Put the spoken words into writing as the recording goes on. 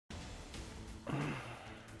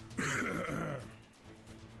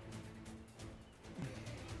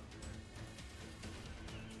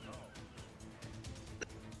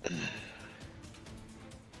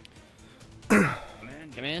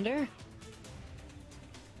Commander?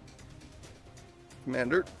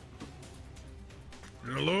 Commander?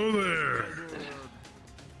 Hello there.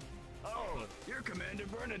 Oh, you're Commander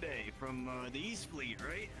Bernaday from the East Fleet,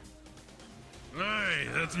 right? Hi,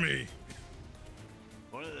 that's me.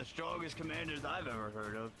 One of the strongest commanders I've ever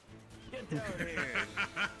heard of. Get down here.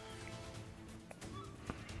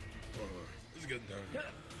 Let's get down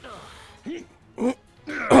here.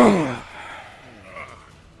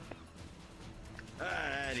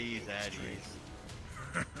 At ease, at ease.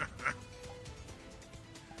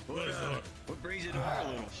 What brings you to our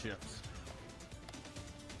little ships?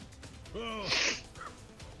 Well,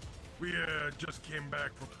 we just came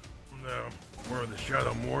back from the War of the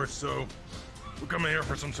Shadow War, so we're coming here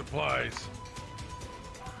for some supplies.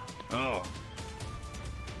 Oh.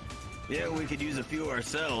 Yeah, we could use a few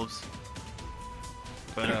ourselves.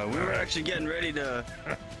 But we were actually getting ready to...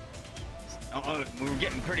 we were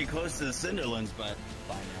getting pretty close to the Cinderlands by now.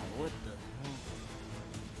 What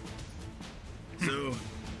the hell?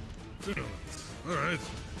 So... Alright.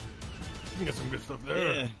 You can get some good stuff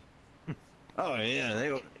there. Yeah. Oh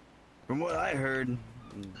yeah, from what I heard,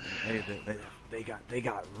 they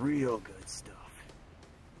got real good stuff.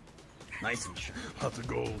 Nice and sure. Lots of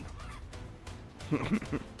gold.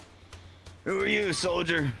 Who are you,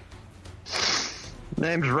 soldier?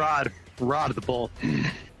 Name's Rod. Rod the Bull.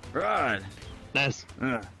 Rod. Nice.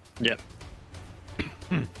 Yep.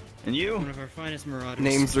 And you? One of our finest marauders.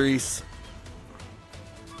 Name's Reese.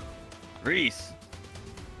 Reese.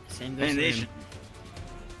 Same goes And for they him. should.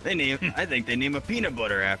 They name. I think they name a peanut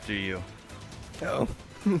butter after you. Oh.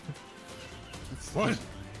 What?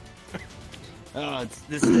 It's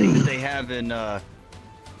this thing that they have in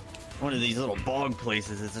one of these little bog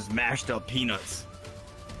places. It's just mashed up peanuts.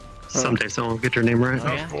 Someday someone will get your name right. Oh,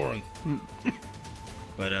 yeah? Sounds foreign.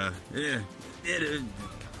 But yeah, it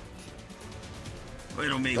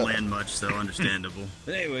may land much, so understandable.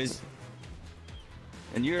 But anyways,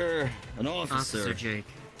 and you're an Officer Jake.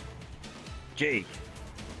 Jake.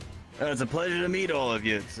 It's a pleasure to meet all of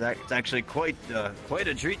you. It's actually quite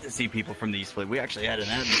a treat to see people from the East Fleet. We actually had an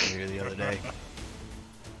admiral here the other day.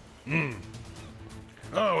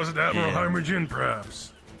 Oh, was it Admiral Yeah. Heimergen,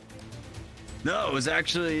 perhaps? No, it was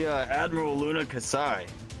actually Admiral Luna Kasai.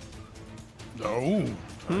 Oh.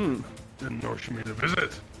 Didn't know she made a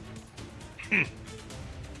visit.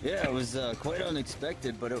 Yeah, it was quite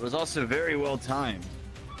unexpected, but it was also very well timed.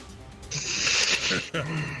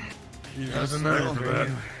 He has a knife for that.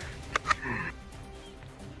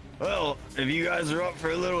 Well, if you guys are up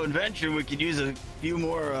for a little adventure, we could use a few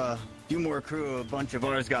more crew. A bunch of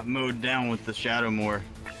ours got mowed down with the Shadowmoor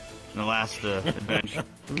in the last adventure.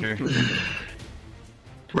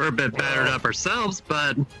 We're a bit battered up ourselves,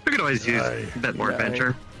 but we could always use Aye. a bit more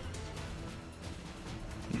adventure.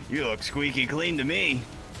 You look squeaky clean to me,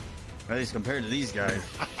 at least compared to these guys.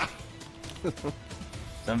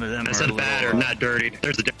 Some of them I are said a battered, little, not dirty.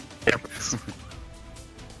 There's a difference.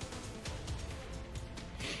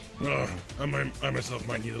 I myself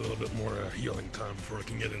might need a little bit more healing time before I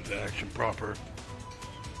can get into action proper.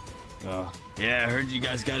 yeah, I heard you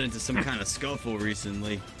guys got into some kind of scuffle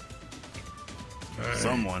recently. Aye.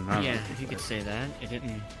 Someone, huh? Yeah, if you could say that. It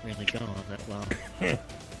didn't really go all that well.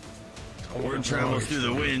 Word travels through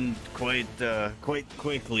the wind quite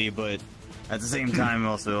quickly, but at the same time,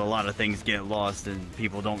 also a lot of things get lost and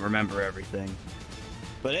people don't remember everything.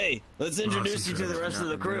 But hey, let's introduce you to the rest of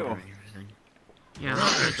the crew. Yeah, Right.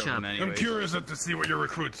 we'll catch up. I'm curious to see what your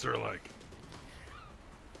recruits are like.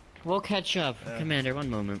 We'll catch up. Commander, one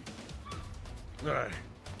moment. Aye.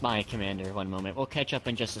 My Commander, one moment. We'll catch up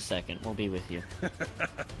in just a second. We'll be with you.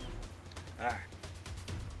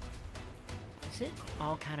 Is it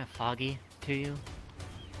all kind of foggy to you?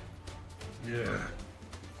 Yeah.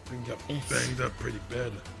 Thing got It's- banged up pretty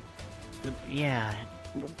bad. Yeah.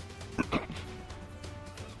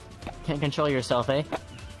 Can't control yourself, eh?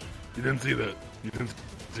 You didn't see that. You didn't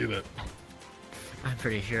see that. I'm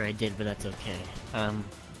pretty sure I did, but that's okay.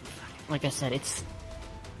 Like I said, it's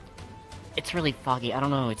really foggy. I don't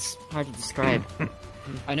know, it's hard to describe.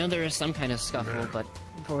 I know there is some kind of scuffle, but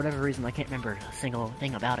for whatever reason, I can't remember a single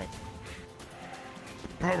thing about it.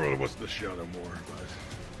 Probably was the Shadow War, but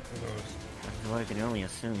who knows? Well, I can only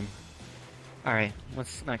assume. Alright,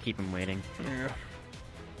 let's not keep him waiting. Yeah.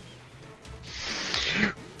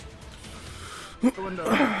 We'll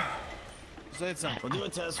do a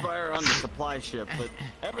test fire on the supply ship, but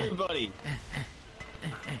everybody,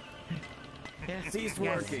 cease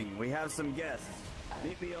working. We have some guests.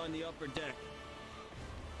 Meet me on the upper deck.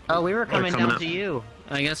 Oh, we were coming coming down up. to you.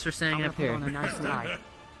 I guess we're staying up here. All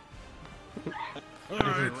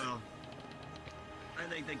right, well, I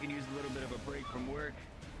think they can use a little bit of a break from work.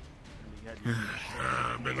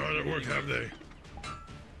 Haven't been hard at work, have they?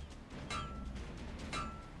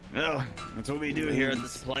 Well, that's what we do here at the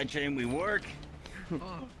supply chain. We work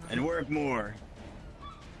and work more.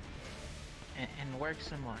 And work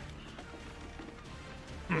some more.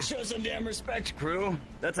 Well, show some damn respect, crew.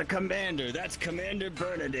 That's a commander. That's Commander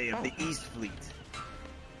Bernaday of the East Fleet.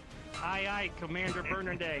 Aye, aye, Commander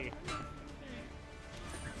Bernaday.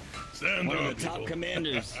 Stand One up, of the top people.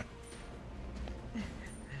 commanders.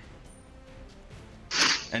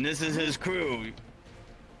 And this is his crew.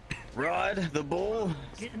 Rod, the bull,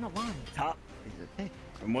 Get in the line. top.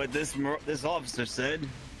 From what this officer said,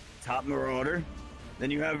 top marauder. Then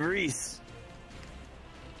you have Reese.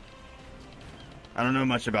 I don't know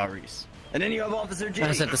much about Reese. And then you have Officer J.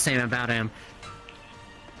 I said the same about him.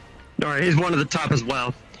 Alright, he's one of the top as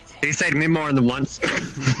well. He said to me more than once.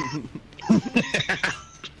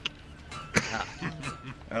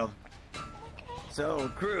 Well, so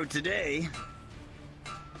crew, today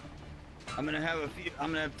I'm gonna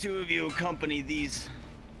have two of you accompany these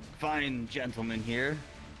fine gentlemen here.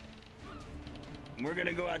 And we're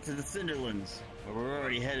gonna go out to the Cinderlands. Well, we're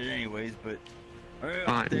already headed anyways, but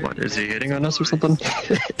Fine, what, is he hitting on us or something?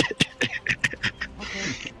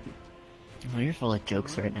 Oh, you're full of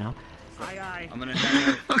jokes right now. Aye, aye. I'm gonna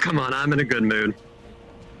have Oh, come on, I'm in a good mood.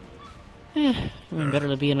 Better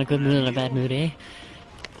to be in a good mood than a bad mood, eh?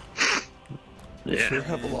 Sure Yeah.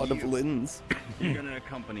 have a lot of lens. you're gonna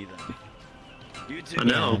accompany them. You two. I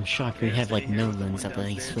know. I'm shocked we have like no lens at the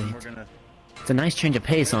East Fleet. We're gonna It's a nice change of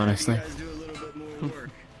pace, honestly. You guys do a little bit more work.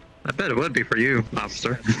 I bet it would be for you,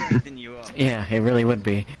 officer. Strengthen you up, Yeah, it really would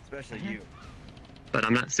be. especially you. But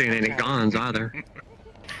I'm not seeing any guns either.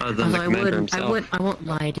 Other than the Although commander himself. I won't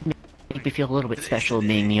lie, it did make me feel a little bit special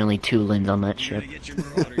being the only two lens on that You're ship. gonna get your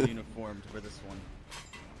marauder uniformed for this one.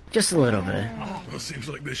 Just a little bit. Well, seems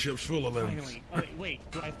like this ship's full of them. Finally. Oh, wait,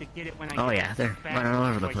 do I have to get it when I Oh get yeah, they're back, running all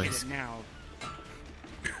over or the do I get place. it now?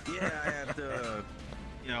 Yeah, I have to.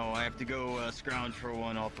 I have to go scrounge for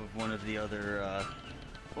one off of one of the other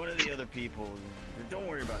people. Don't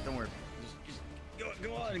worry about it. Don't worry. Just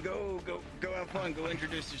go on. Go have fun. Go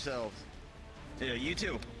introduce yourselves. Yeah, you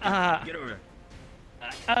too. Get over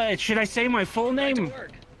there. Should I say my full Back to name?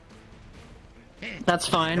 work. That's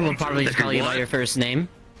fine, we'll probably just call you by your first name.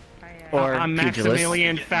 Or I'm pugilist.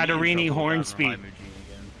 Maximilian Get me in Fattorini trouble without Hornsby. Hymogen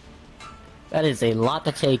again. That is a lot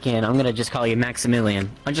to take in. I'm gonna just call you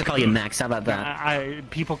Maximilian. I'll just call you Max, how about that?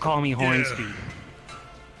 People call me Hornsby.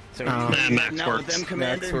 So Oh. you Nah, heading Max out with works. them,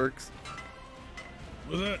 Commander? Max works.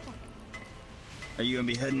 What's that? Are you gonna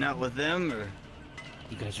be heading out with them, or?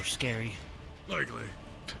 You guys are scary. Likely.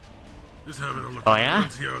 Just having a look Oh, around yeah?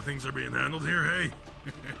 and see how things are being handled here, hey?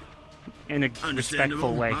 In a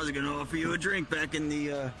respectful way. I was gonna offer you a drink back in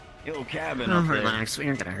the old cabin Oh, up there. relax, we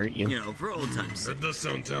aren't gonna hurt you. You know, for old time's sake. That does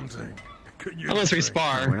sound tempting. Couldn't you Unless we just say-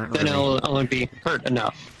 We're spar, not then really. it'll only be hurt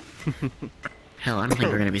enough. Hell, I don't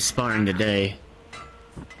think we're gonna be sparring today.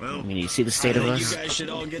 Well, I mean, you see the I state of think us? you guys should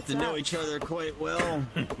all get to know each other quite well.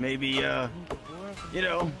 Maybe, Oh,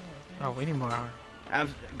 we need more hour.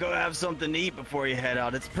 go have something to eat before you head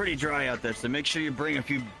out. It's pretty dry out there, so make sure you bring a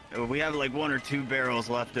few. We have like 1 or 2 barrels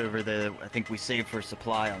left over that I think we saved for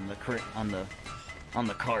supply on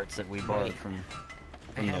the carts that we borrowed Right. from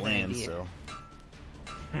I the have an land. idea. So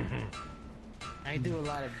I do a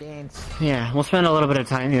lot of dance. Yeah, we'll spend a little bit of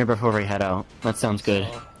time here before we head out. That sounds good.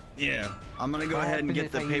 yeah, I'm gonna go What ahead and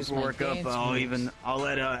happens get the if I use my paperwork up. dance I'll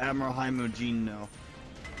let Admiral Hymogen know.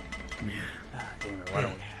 Damn it, why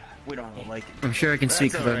don't we don't like it. I'm sure I can That's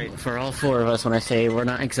speak all right. for all 4 of us when I say we're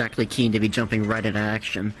not exactly keen to be jumping right into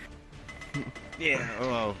action. Yeah,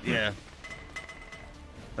 oh, yeah.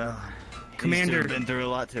 Commander- He's been through a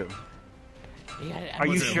lot too. Yeah, Are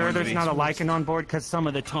you Was it sure one there's of not a these? lichen on board? Because some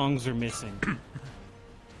of the tongues are missing.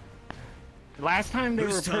 Last time they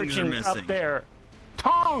Whose were tongues are perching missing? up there.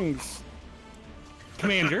 Tongues!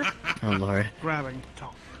 Commander, Oh lord. grabbing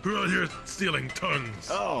tongues. Who out here stealing tongues?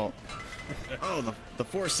 Oh, the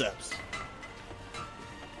forceps.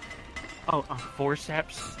 Oh,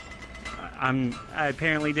 forceps? I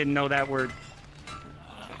apparently didn't know that word.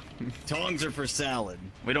 Tongs are for salad.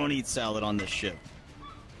 We don't eat salad on this ship.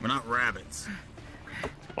 We're not rabbits.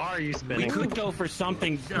 Why are you We spinning? could go for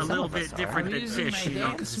something a little of us bit are. different I'm than using fish, my you know,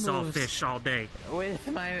 'cause dance it's all moves. fish all day. With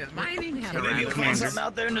my mining hat. Maybe you'll find something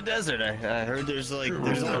out there in the desert. I heard there's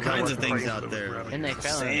all kinds of things out there. And they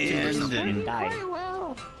fell Sand and died. Quite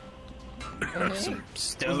well. some Was that how it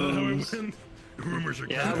stones. went? Rumors are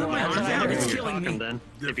Yeah, going well, around. I'm It's you're killing talking me. then,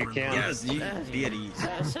 if you can. Yes, you be at ease.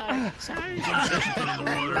 Sorry. Session put in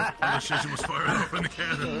the water, and the session was fired off in the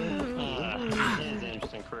cannon. That's an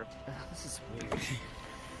interesting crew.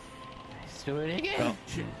 Let's do it again.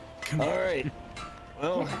 All right.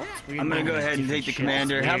 Well, I'm gonna go ahead and take the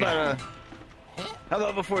commander. How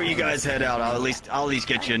about before you guys head out, I'll at least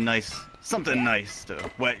get you something nice to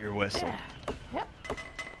wet your whistle.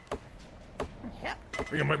 I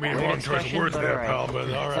think it might be a wrong choice of words there, pal, but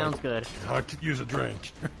alright. Sounds good. I could use a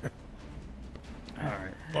drink.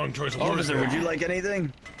 Alright. Wrong choice of words. Officer, would you like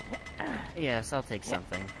anything? Yes, I'll take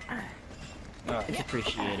something. It's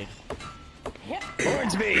appreciated.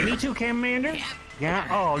 Hornsby! Me too, Commander? Yeah?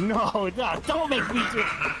 Oh, no, don't make me do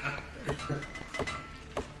it.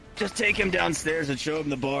 Just take him downstairs and show him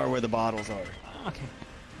the bar where the bottles are. Okay.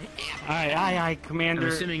 Alright, aye, Commander. I'm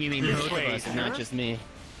assuming you mean This both of way, us and not just me.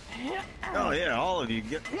 Oh yeah, all of you.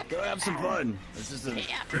 Go have some fun. This is gonna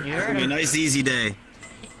be a nice, easy day.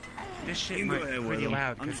 This shit You can go might ahead be with pretty him.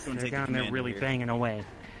 loud I'm just because gonna they're take the down there commander really here. banging away.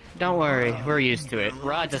 Don't worry, we're used to it.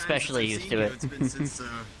 Rod's especially used to it.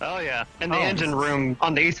 Oh yeah. In the engine room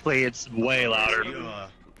on the East Fleet, it's way louder.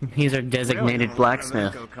 He's our designated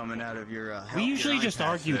blacksmith. Coming out of your, We usually just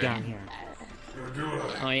argue down here.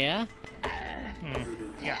 Oh yeah?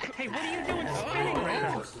 Yeah. Hey, what are you doing spinning right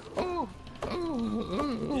now?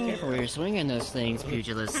 Careful where you're swinging those things,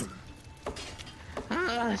 pugilist.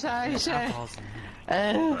 Sorry.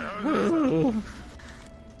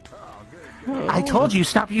 I told you,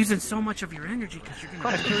 stop using so much of your energy because you're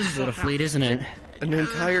gonna... This is a fleet, isn't it? An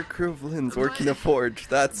entire crew of Lins working a forge.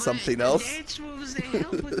 That's something else. Dance moves, they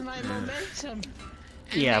help with my momentum.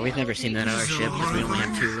 Yeah, we've never seen that on our ship because we only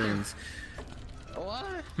have 2 Lins. What?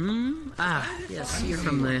 Ah, yes, you're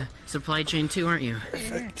from the supply chain too, aren't you?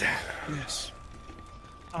 Yes.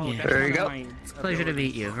 Oh, Yeah. that's There you one of go. my- It's a pleasure to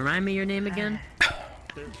meet you. Remind me your name again?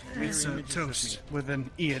 It's Toast with an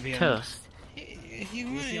E at the end. Toast.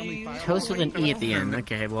 Toast with an E at the end.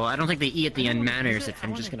 Okay, well, I don't think the E at the end matters if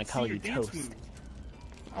I'm just gonna call you Toast.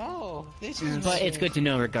 Oh, this is. But it's good to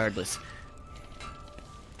know regardless.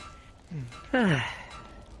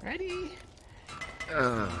 Ready?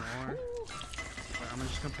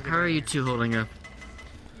 How are you two holding up?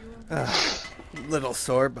 Little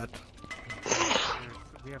sore, but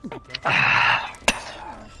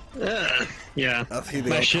Yeah. nothing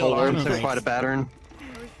My the shield color. arms took quite a battering.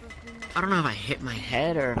 I don't know if I hit my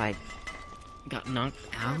head or if I got knocked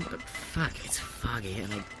out, but fuck, it's foggy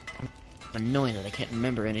and I'm annoyed that I can't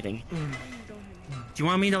remember anything. Do you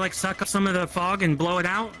want me to, like, suck up some of the fog and blow it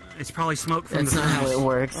out? It's probably smoke from That's the not how it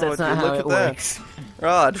works. That's Oh, not dude, how look it at that. works.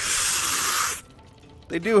 Rod.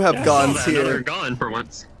 They do have guns Oh, they're here. gone for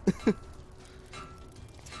once. There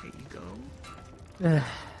you go.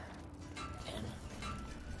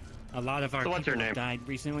 A lot of our So what's people her have name? died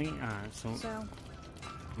recently, so Oh,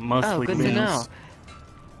 mostly good to Lins. know.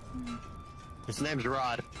 His name's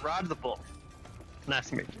Rod. Rod the Bull. Nice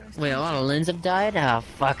to meet you. Wait, a lot of Lins have died? Oh,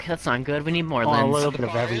 fuck, that's not good. We need more Oh, a Lins. little bit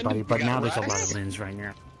of everybody, but We now got there's a Rex. lot of Lins right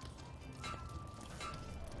now.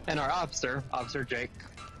 And our officer, Officer Jake.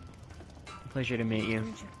 Pleasure to meet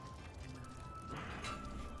you.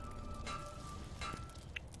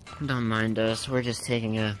 Don't mind us, we're just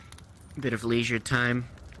taking a bit of leisure time.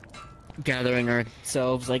 Gathering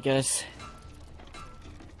ourselves, I guess.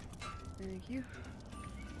 Thank you.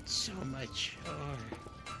 So much.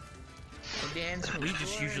 Dance We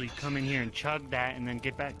just usually come in here and chug that and then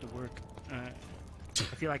get back to work. I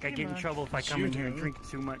feel like I get in trouble if I come in here and drink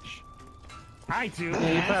too much. I do.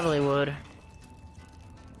 Yeah, you probably would.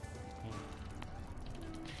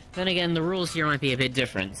 Then again, the rules here might be a bit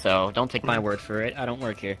different, so don't take my word for it. I don't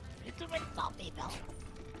work here.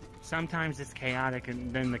 Sometimes it's chaotic,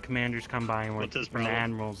 and then the commanders come by and we're What's his and the problem?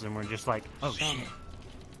 admirals, and we're just like, oh shit.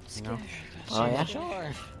 You know? Oh yeah?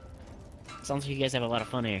 Sure. Sounds like you guys have a lot of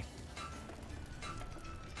fun here.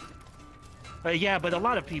 But yeah, but a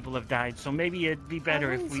lot of people have died, so maybe it'd be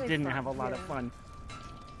better if we didn't have a lot of fun.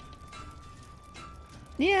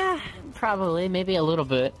 Yeah, probably. Maybe a little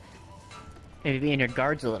bit. Maybe be in your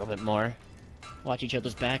guards a little bit more. Watch each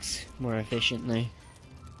other's backs more efficiently.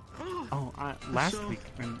 Oh, last week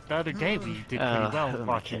and the other day we did pretty Oh, well who am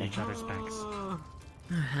I watching kidding? each other's backs.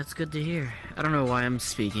 That's good to hear. I don't know why I'm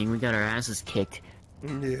speaking. We got our asses kicked.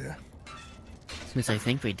 Yeah. Since I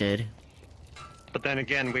think we did. But then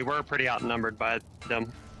again, we were pretty outnumbered by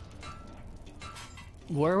them.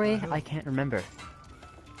 Were we? I can't remember.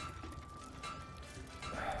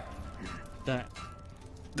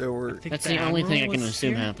 There were That's the only thing I can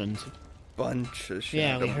assume happened. bunch of shit.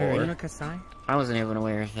 Yeah, we heard. Luna Kasai? I wasn't even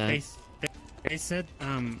aware of that. They said,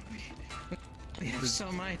 We have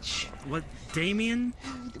so much. what, Damien?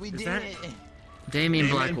 We Is did that- it. Damien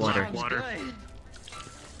Blackwater. Job's Water. good.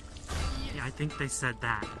 Yeah, I think they said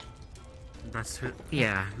that. That's who,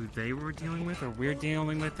 Yeah. who they were dealing with, or we're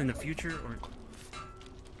dealing with in the future,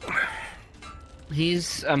 or...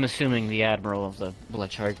 He's, I'm assuming, the admiral of the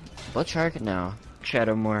Bloodshark. Bloodshark? No.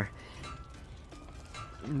 Shadowmoor.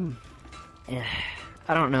 Yeah.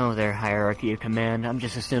 I don't know their hierarchy of command. I'm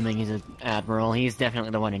just assuming he's an admiral. He's definitely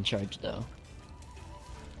the one in charge, though.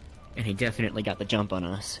 And he definitely got the jump on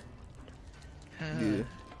us. Yeah.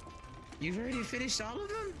 You've already finished all of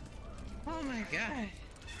them? Oh my god.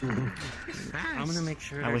 I'm gonna make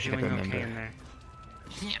sure I they're wish I could doing remember. okay in there.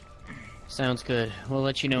 Sounds good. We'll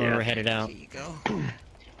let you know when we're headed out. There you go.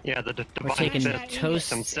 Yeah, the We're Divine taking Fist Toast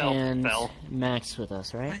himself and fell. Max with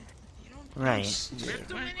us, right? You don't Right.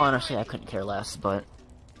 What? Honestly, I couldn't care less, but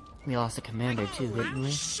we lost a commander too, didn't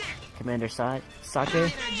we? Commander Sake?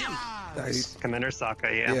 Commander Sokka,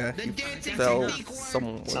 yeah. Yeah, The he dancing fell technique worked. So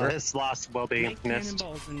somewhere. his loss will be Make missed.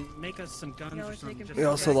 cannonballs and make us some guns or something. just We in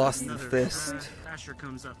also case lost the another fist. Basher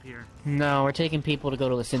comes up here. No, we're taking people to go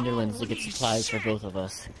to the Cinderlands to get supplies for both of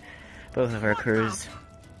us. Both of our crews.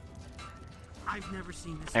 I've never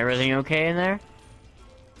seen this. Everything okay in there?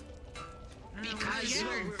 Because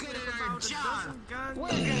we're good at our job. We're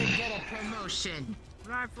gonna get a promotion.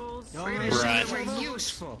 Rifles. We're gonna show Right. that we're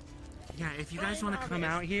useful. Yeah, if you guys want to come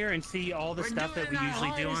out here and see all the stuff that we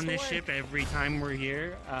usually do on this ship every time we're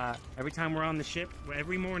here, every time we're on the ship,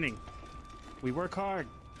 every morning, we work hard.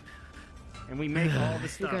 And we make all the If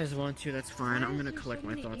you stuff. guys want to, that's fine. I'm gonna collect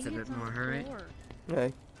my thoughts a bit more, alright?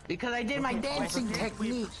 Hey. Because I did my dancing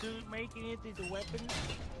technique. Making it as a weapon.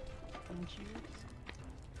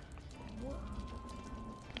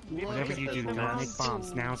 Whatever you do, not make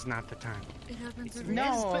bombs. Now's not the time. It happens every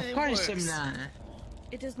No, of course I'm not.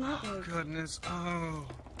 It does not work. Goodness. Oh.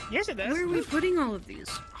 Yes, it does. Where are we putting all of these?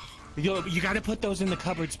 You gotta put those in the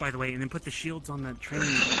cupboards, by the way, and then put the shields on the training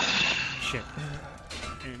ship.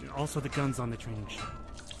 And also the guns on the training ship.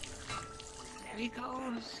 There he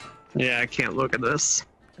goes. Yeah, I can't look at this.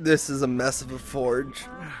 This is a mess of a forge.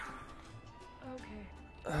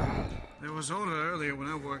 Okay. It was older earlier when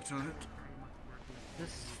I worked on it.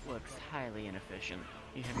 This looks highly inefficient.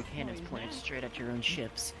 You have your cannons pointed straight at your own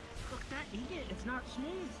ships. Look, that idiot, it's not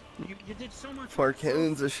smooth. You did so much. 4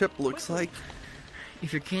 cannons a ship looks like.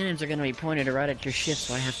 If your cannons are gonna be pointed right at your ships,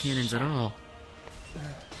 why have cannons at all?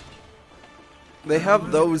 They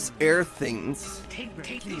have those air things. Take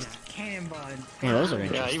these cannonball and Yeah, those are Yeah,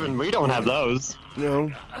 interesting. even we don't have those. No.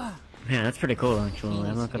 Yeah, that's pretty cool, actually.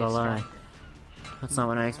 I'm not gonna lie. That's not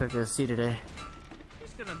what I expected to see today.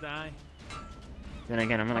 He's gonna die. Then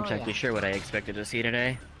again, I'm not exactly sure what I expected to see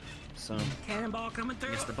today. So, Cannonball coming through.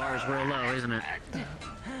 I guess the bar's real low, isn't it?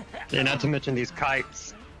 Yeah, not to mention these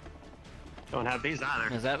kites. Don't have these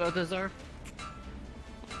either. Is that what those are?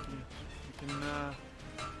 You can,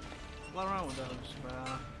 play around with those, but,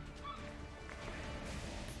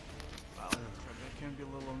 well, they can be a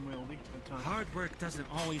little unwieldy at times. Hard work doesn't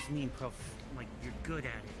always mean like you're good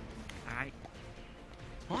at it. Alright?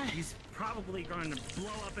 What? He's probably going to blow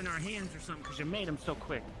up in our hands or something because you made him so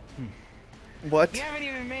quick. What? You haven't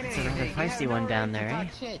even made That's anything. another You have feisty no one right down to there, talk eh?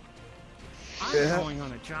 shit. I'm Yeah. going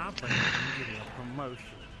on a job, but I'm getting a promotion.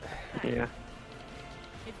 Yeah.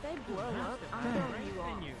 If they blow up, I'm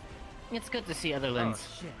throwing you off. It's good to see other lens.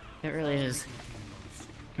 Oh, shit. It really is.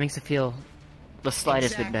 Makes it feel the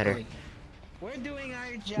slightest bit better. Exactly. We're doing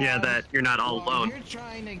our job. Yeah, that you're not all while alone. You're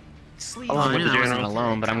trying to sleep. Oh, I with knew the I wasn't general.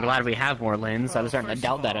 alone, but I'm glad we have more lens. I was starting to First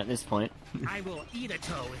doubt of that all- at this point. I will eat a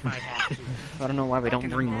toe if I have to. I don't know why we don't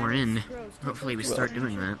Fucking bring more in. Gross. Hopefully we start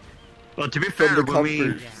doing that. Well, to be From fair, the when we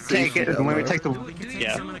comfort take it, station when we down take the We can take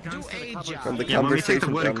yeah, some of the guns to the Do a cupboard. job. From the yeah, when we take the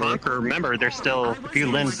conversation wood and down there. conquer, remember there's still a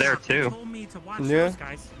few lens there too. Yeah.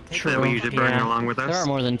 That we usually bring along with There us. are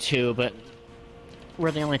more than 2, but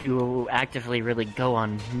we're the only people who actively really go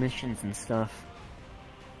on missions and stuff.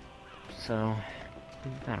 So,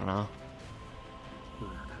 I don't know.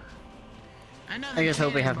 I just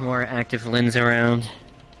hope we have more active lens around.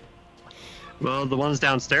 Well, the ones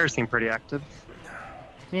downstairs seem pretty active.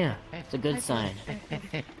 Yeah, it's a good sign.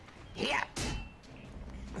 Yeah.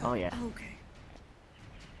 Oh yeah. Okay.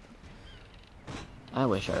 I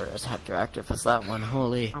wish I were as hyperactive as that one.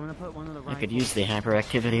 Holy. I'm gonna put one of the I could use the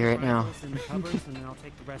hyperactivity right now. rifles in the cupboards, and then I'll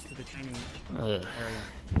take the rest of the training Ugh.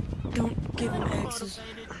 area. Don't give him axes.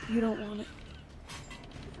 You don't want it.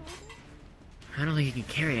 I don't think you can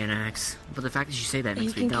carry an axe, but the fact that you say that He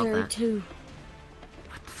makes me can doubt carry that. 2.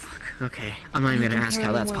 Okay, I'm not even He gonna can ask carry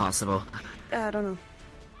how them that's well. possible. I don't know.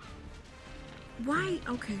 Why?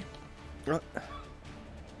 Okay. You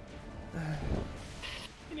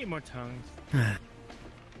need more tongues.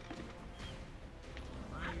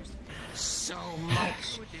 So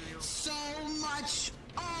much. So much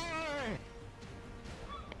ore.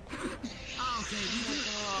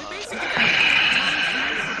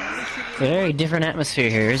 Very different atmosphere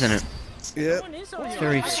here, isn't it? Yep. It's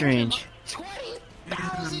very strange.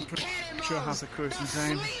 20,000 Sure has a cruising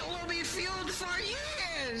zone. Fleet will be fueled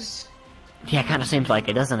for years. Yeah, kind of seems like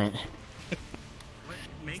it, doesn't it?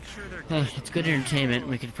 Make sure they're Hey, it's good entertainment.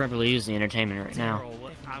 We could probably use the entertainment right now.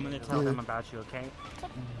 Daryl, I'm gonna tell them about you, okay?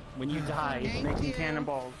 When you die, making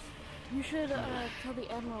cannonballs. You should tell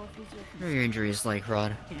the Admiral if he's What are your injuries like,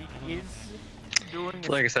 Rod? He is doing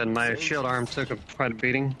Like I said, my shield arm took quite a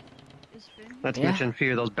beating. Not to Yeah. mention a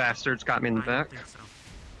few of those bastards got me in the back.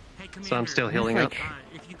 Hey, So I'm still Commander, healing up.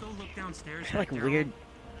 if you go look downstairs, I feel like Daryl, weird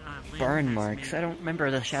Lynn burn has marks. me- I don't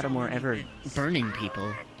remember the Shadowmoor ever burning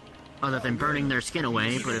people. Other than burning their skin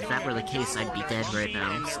away, but if that were the case, I'd be dead right now.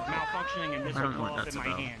 Malfunctioning and I don't know what miserable that's in my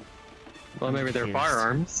about. hand. Well, maybe they're Confused.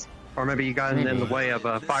 firearms. Or maybe you got in the Maybe. way of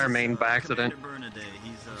a fire main by accident.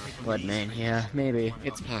 Blood Main, yeah, maybe.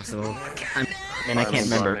 It's possible. And I I'm can't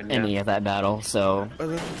remember Bloodman, yeah. any of that battle, so... One of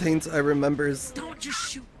the things I remember is Don't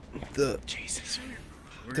just shoot. the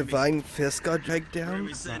Divine Fist got dragged We're gonna down.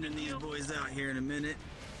 be sending these boys out here in a minute.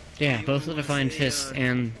 Yeah, both the Divine Fist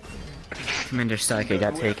and Commander Psyche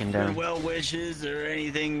got taken down. Well wishes or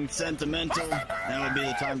anything sentimental, that would be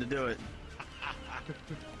the time to do it.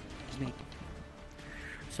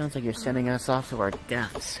 Sounds like you're sending us off to our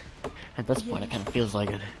deaths. At this point, it kind of feels like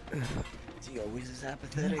it. Is he always this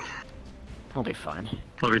apathetic? I'll be fine.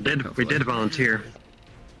 Well, we did volunteer.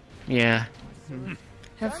 Yeah.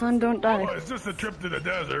 Have fun, don't die. Well, it's just a trip to the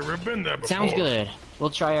desert. We've been there before. Sounds good. We'll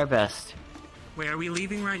try our best. Wait, are we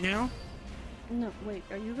leaving right now? No, wait,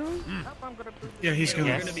 are you going? Yeah, he's We're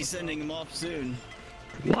gonna. gonna be sending him off soon.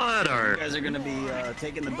 What You are? guys are gonna be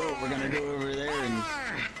taking the boat. We're gonna go over there and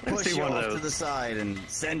Let's push see you one of off to those. the side and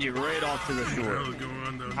send you right off to the What the shore. hell is going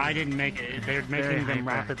on down I there? didn't make it. They're Very making them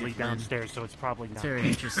rapidly hyperactive, man. downstairs, so it's probably It's not. very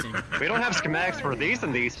interesting. We don't have schematics for these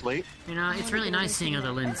in these fleet. You know, it's really nice seeing other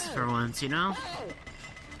Linds for once, you know?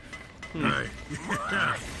 Hey.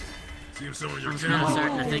 Seems some of your I was kind of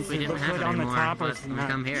starting to cannons. think we didn't have Put it on the anymore, top but is we not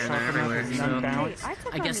come here and they're sharp enough everywhere, and so... unbalanced. I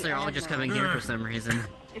took I on guess the they're all just coming here for some reason.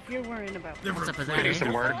 If you're worrying about Different up with flavors, that,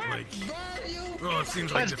 eh? Do some work. Like, well, it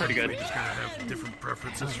seems like That's pretty different good. fleets kind of have different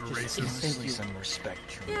preferences for races.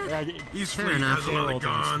 East Fair Fleet enough. has a lot of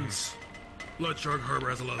guns. Bloodshark Harbor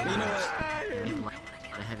has a lot of A lot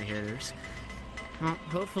of heavy hitters. Well,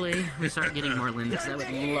 hopefully we start getting more Linds, because I would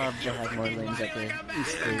love to have more Linds at the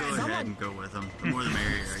East Go Fleet. ahead and go with them. The more the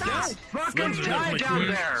merrier, I guess. Guns are definitely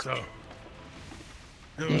cool, so.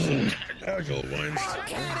 Those agile ones.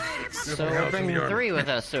 So we're bringing 3 with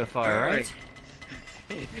us so far, right?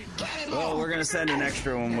 Well, we're gonna send an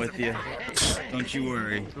extra one with you. Don't you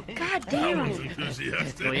worry. God damn it.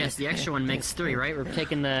 Enthusiastic. Well, yes, the extra one makes 3, right? We're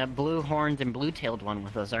taking the blue-horned and blue-tailed one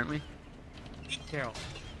with us, aren't we? Carol.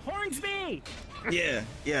 Hornsby!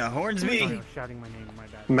 Yeah, Hornsby. I was shouting my name, my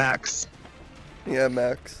bad. Max. Yeah,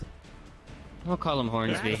 Max. We'll call him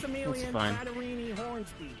Hornsby. It's fine.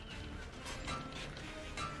 Hornsby.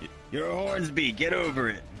 You're a Hornsby. Get over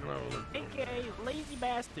it. AKA lazy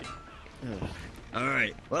bastard. All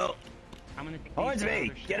right. Well, I'm gonna take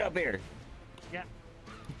Hornsby, get up here. Yeah.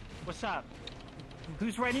 What's up?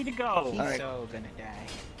 Who's ready to go? All right. So gonna die.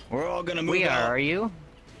 We're all gonna move We out. are you?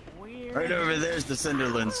 Right over there's the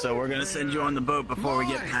Cinderland, so we're gonna send you on the boat before we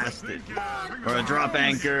get past it. Or a drop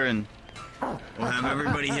anchor, and we'll have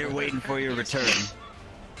everybody here waiting for your return.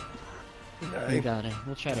 We got it.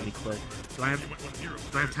 We'll try to be quick. Do I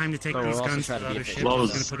have time to take But we'll these also guns try to to the be other ship? efficient. I'm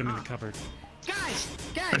Loads. just gonna put them in the cupboard.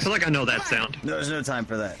 I feel like I know that sound. No, there's no time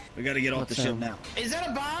for that. We gotta get off the What's ship up? now. Is that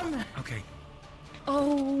a bomb? Okay.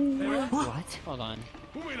 Oh, What? Hold on.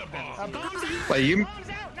 Who made a bomb? Wait, you?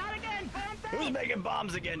 Who's making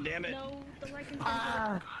bombs again, damn it? no, the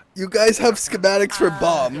Lycan You guys have schematics for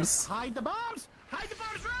bombs. Hide the bombs! Hide the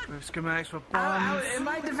bombs, run! With schematics for bombs, In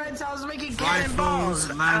my defense, I was making rifles, cannonballs.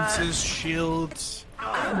 lances, shields.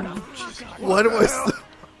 What was the...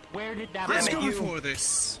 Where did that Let's Damn go it, before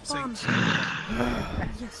this. Thing.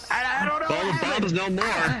 I don't know. All the bombs no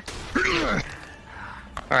more.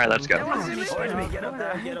 All right, let's go. Hornsby, get up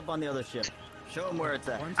there and get up on the other ship. Show them where it's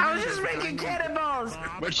at. I was just making cannonballs.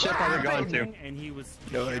 Which ship are we going to? And he was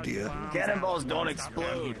No idea. Cannonballs don't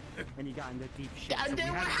explode. And he got into deep shit. And So we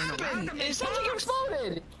then what had to happened? Something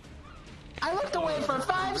exploded. I looked away for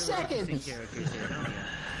 5 seconds.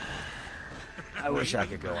 I wish I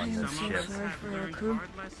could go on this so ship. sorry for our crew.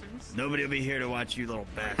 Nobody will be here to watch you little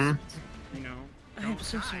bastards. You know. I am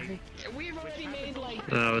so sorry. We've already made like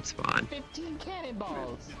No, it's fine. 15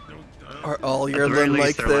 cannonballs. Are all your At the very Lin like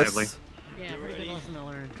least, they're this? lively. Yeah, pretty good lesson to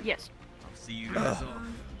learn. Yes. See you guys off.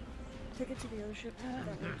 Take it to the other ship.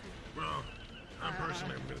 Well, I'm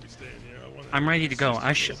personally going to be staying here. I'm ready to go.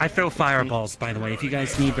 I throw fireballs, by the way. If you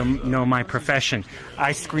guys need to know my profession,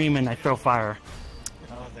 I scream and I throw fire.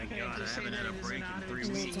 Oh, thank God. I haven't had a break in 3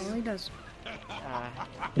 weeks. That's all he does.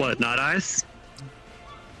 What, not ice?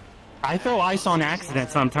 I throw ice on accident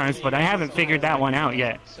sometimes, but I haven't figured that one out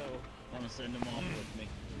yet. I'm gonna send them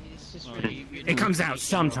off with me. It comes out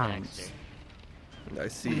sometimes. I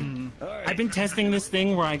see. I've been testing this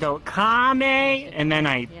thing where I go, Kame, and then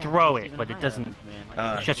I throw it, but it doesn't.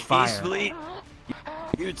 It's just fire. East Fleet,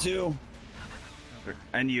 you too,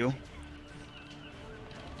 and you.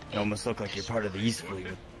 You almost look like you're part of the East Fleet.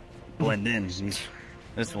 Blend in.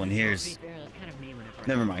 This one here's.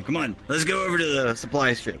 Never mind. Come on, let's go over to the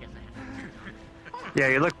supply ship. Yeah,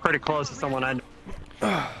 you look pretty close to someone I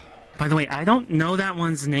know. By the way, I don't know that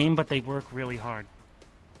one's name, but they work really hard.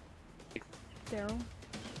 Daryl?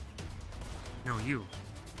 No, you.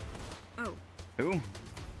 Oh, Who?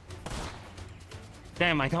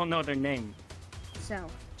 Damn, I don't know their name. Sal.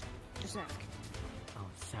 Just ask. Oh,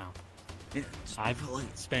 Sal. Yeah, I've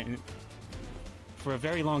spent... For a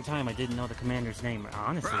very long time, I didn't know the commander's name.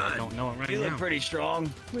 Honestly, I don't know it right You now. look pretty strong.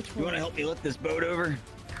 Which You one? want to help me lift this boat over?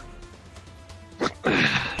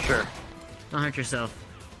 Sure. Don't hurt yourself.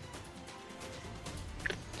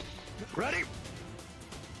 Ready?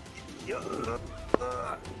 I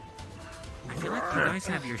feel like you guys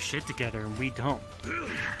have your shit together and we don't.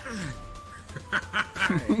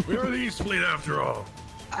 We're the East Fleet after all.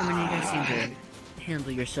 I mean, you guys seem to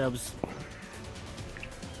handle yourselves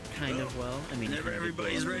kind of well. I mean, Never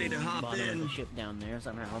everybody's ready to hop bottom of in. the ship down there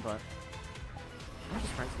somehow, but I'm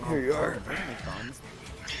surprised they Here you are. don't make bombs.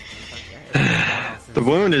 The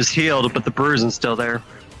wound is healed, but the bruise is still there.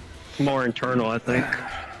 More internal, I think.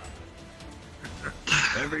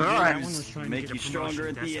 Every Alright. That one was trying to make get a you stronger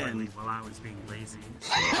at promotion the desperately end. while I was being lazy.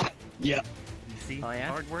 Yeah. You see, Oh, yeah?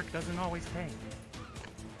 hard work doesn't always pay.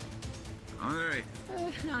 All right.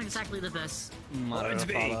 Not exactly the best. Orange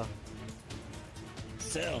B.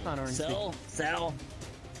 Sell. Not Orange Sell. Sal.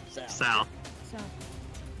 Sal. Sal. Sal.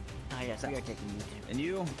 Ah, yes, we are taking you too. And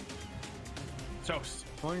you? Toast.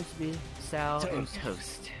 Hornsby, Sal, and Toast.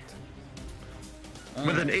 Toast.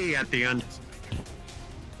 With an E at the end.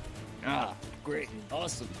 Ah, great.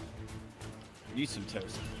 Awesome. You some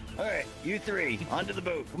toast. All right, you three, onto the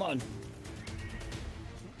boat. Come on.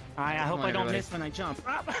 I hope on, I don't everybody. miss when I jump.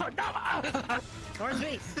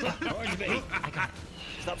 Hornsby! Orange bait. I got it.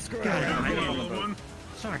 Stop screwing I around. know. Old one.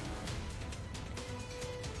 Sorry.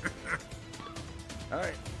 All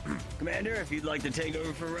right, Commander, if you'd like to take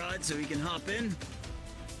over for Rod so he can hop in.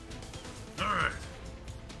 All right.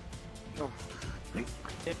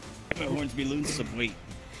 My Hornsby lose some weight.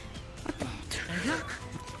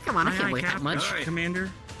 Come on, I Aye, can't aye, wait that Cap. much. All right. Commander.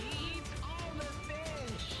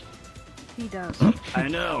 He does. I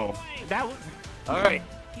know. That was... All right,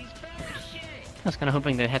 I was kind of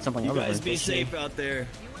hoping they had something you other guys than be fish. safe out there.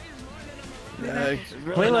 Yeah, It's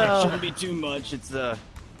really not, will. shouldn't be too much. It's the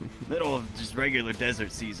middle of just regular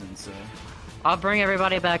desert season, so I'll bring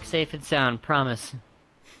everybody back safe and sound, promise.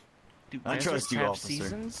 I trust you, Have officer.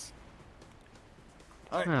 Seasons?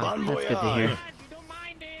 All right, Oh, bon that's good to voyage. hear.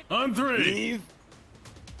 On three. Leave.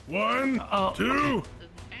 1, Oh. 2,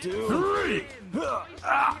 3.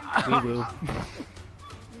 Woo-woo.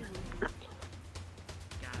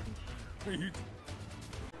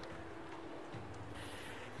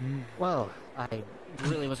 Well, I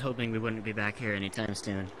really was hoping we wouldn't be back here anytime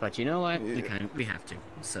soon, but you know what? We have to.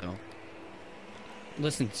 So,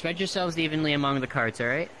 listen, spread yourselves evenly among the carts, all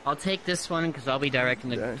right? I'll take this one because I'll be directing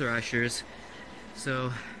the Okay. thrashers.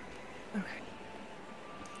 So,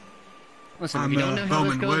 listen, if I'm you don't know how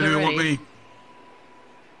this Bowman. goes Where do you want already, me?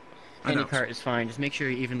 I any know. cart is fine. Just make sure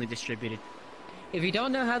you're evenly distributed. If you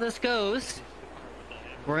don't know how this goes,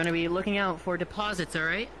 we're gonna be looking out for deposits, all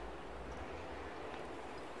right?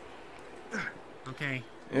 Okay.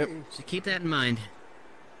 Yep. So keep that in mind.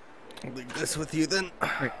 I'll leave this with you then.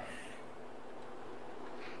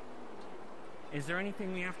 Is there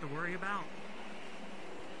anything we have to worry about?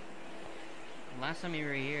 Last time you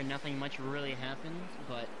were here, nothing much really happened,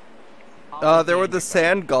 but... There were the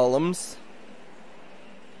sand golems.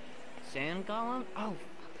 Sand golem? Oh,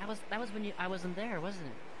 that was when I wasn't there, wasn't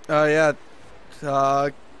it? Oh, yeah.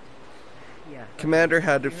 Yeah. Commander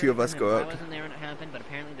had a You few heard of us from go him. I out. wasn't there when it happened, but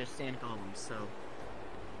apparently there's sand golems, so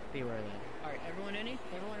be aware of that. Alright, everyone ready?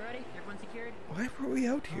 Everyone ready? Everyone secured? Why were we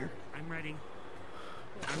out here? I'm ready.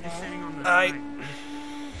 I'm just sitting on the I- side.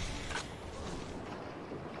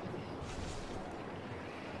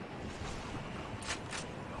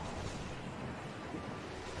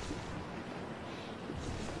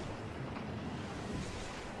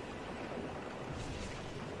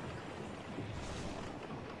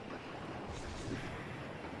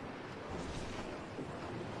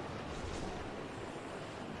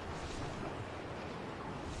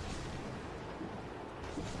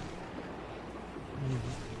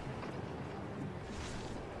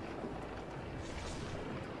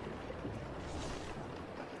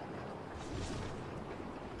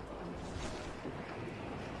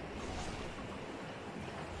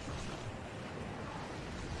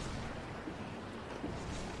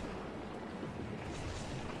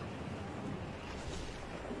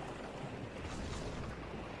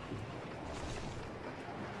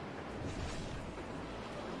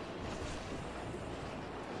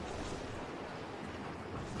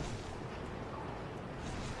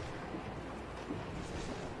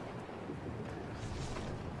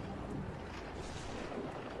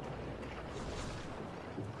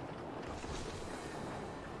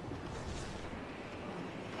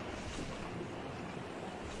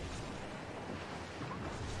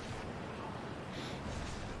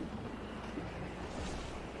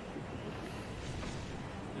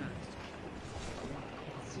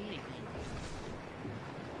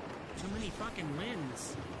 fucking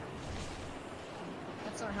lens.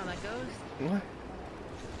 That's not how that goes. What?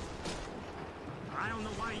 I don't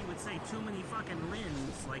know why you would say too many fucking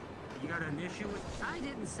lens. Like, you got an issue with... I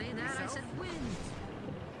didn't say that. Yourself? I said wind.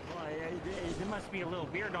 Well, there must be a little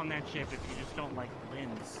weird on that ship if you just don't like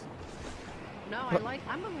lens. No, I'm a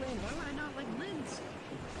Lin. Why would I not like Lins?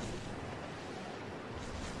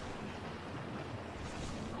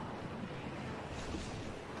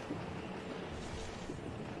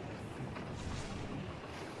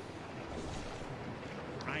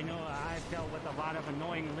 I know I've dealt with a lot of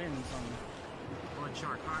annoying lens on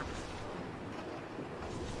Shark Harbor.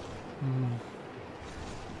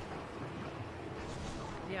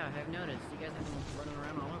 Yeah, I've noticed. You guys have been running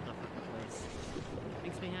around all over the fucking place.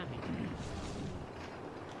 Makes me happy.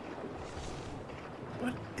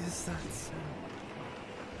 What is that sound?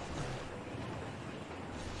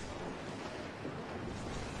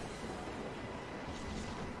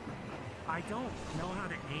 I don't know how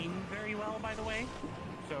to aim very well, by the way.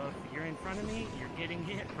 So if you're in front of me, you're getting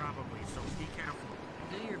hit probably, so be careful.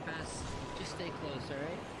 Do your best. Just stay close,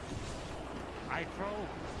 alright? I throw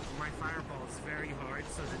my fireballs very hard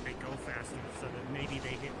so that they go faster, so that maybe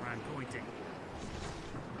they hit where I'm pointing.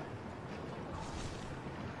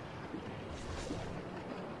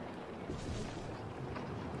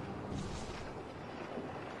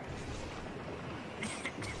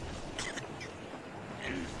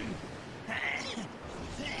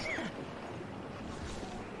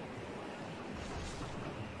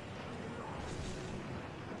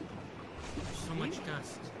 So much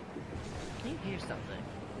dust. Can you hear something?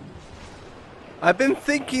 I've been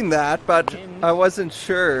thinking that, but I wasn't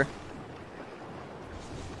sure.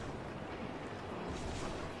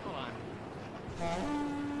 Hold on.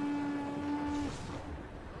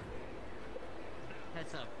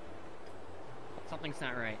 Heads up. Something's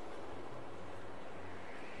not right.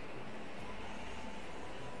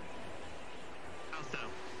 How so?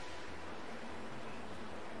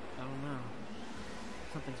 I don't know.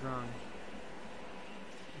 Something's wrong.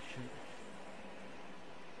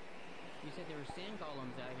 You said there were sand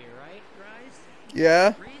golems out here, right, Rise?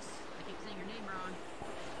 Yeah, Reese, I keep saying your name wrong.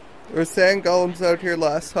 there were sand golems out here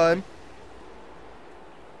last time.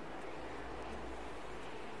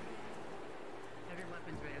 Have your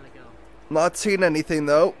weapons ready to go. Not seen anything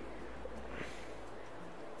though.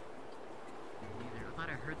 Neither. I thought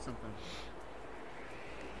I heard something.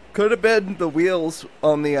 Could have been the wheels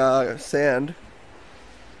on the sand. To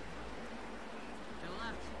the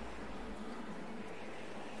left.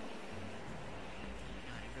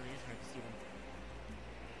 God, it really is hard to see them.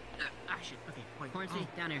 Shit. Okay, point. Hornsey,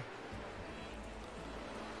 down here.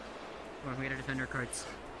 Come on, we gotta defend our cards.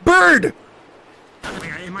 Bird! Wait,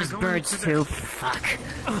 am I There's going birds to the... too. Fuck.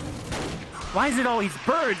 Why is it always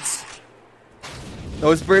birds?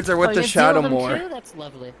 Those birds are with Oh, the you have two of Shadow them Moor. too? That's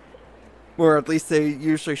lovely. Or at least they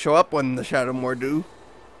usually show up when the Shadow Moor do.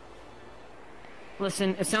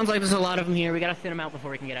 Listen, it sounds like there's a lot of them here. We gotta thin them out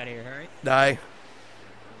before we can get out of here, alright? Die.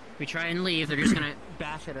 We try and leave, they're just gonna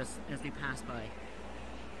bash at us as they pass by.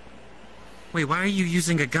 Wait, why are you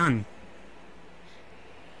using a gun?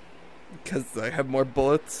 Because I have more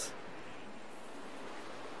bullets.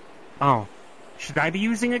 Oh. Should I be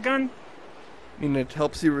using a gun? I mean, it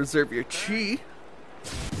helps you reserve your chi.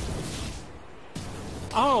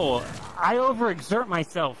 Oh, I overexert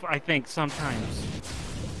myself, I think, sometimes.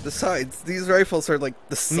 Besides, these rifles are like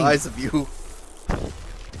the size of you.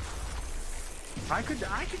 I could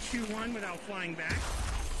shoot one without flying back.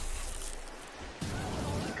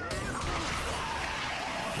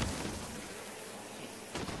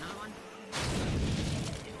 Another one?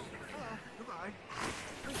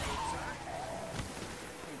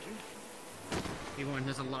 Be warned,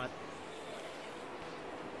 there's a lot.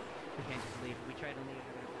 We can't just leave. We try to leave.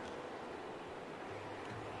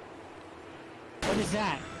 What is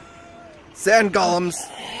that? Sand golems.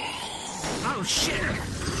 Oh, shit!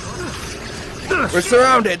 We're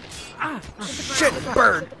surrounded. Shit,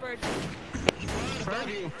 bird.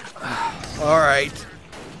 Alright.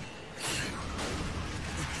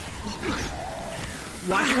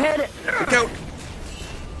 Watch your head! Look out.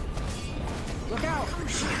 Look out!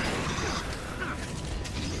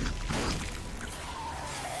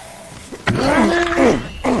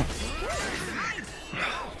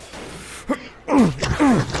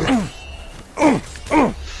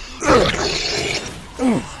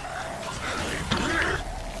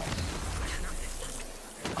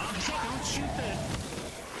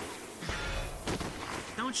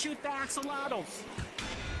 Don't shoot the axolotls!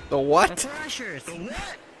 The what? Thrashers!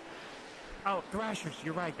 Oh, thrashers,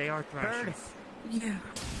 you're right, they are thrashers. Yeah.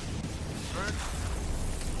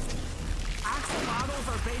 Axolotls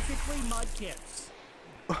Those are basically mudkits.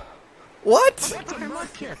 What? What's a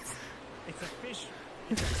mudkit? It's a fish.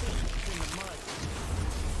 It's a fish in the mud.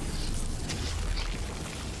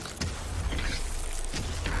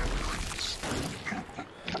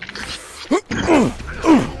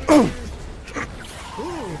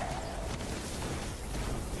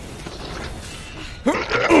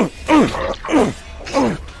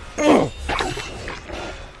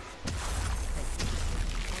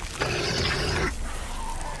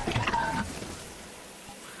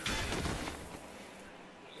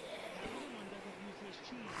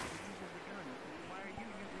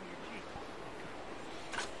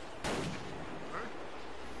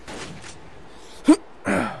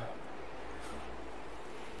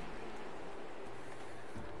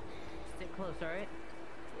 Stay close, alright?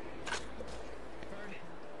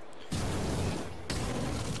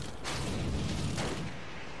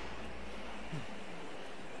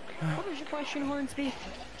 What was your question, Hornsby?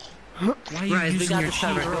 Why are you Right, we using got your this cheat?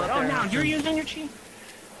 covered. Go up Oh, there. now you're using your cheat?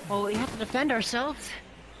 Well, we have to defend ourselves.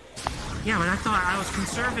 Yeah, but I thought I was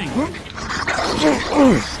conserving.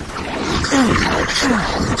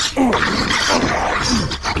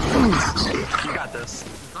 You got this.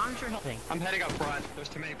 As long as you're helping. I'm heading up front. There's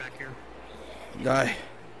too many back here. Guy.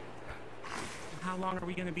 How long are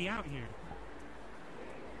we gonna be out here?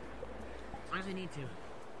 As long as we need to.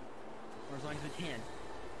 Or as long as we can.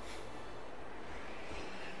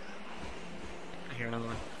 I hear another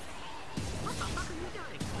one. What the fuck are you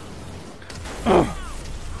doing?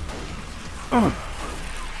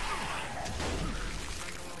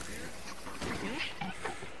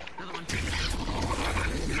 Another one.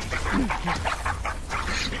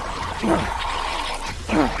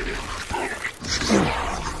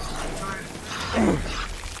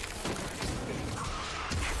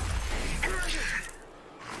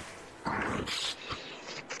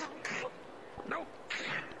 Nope.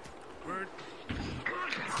 Word.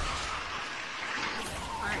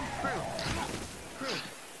 Alright, crew.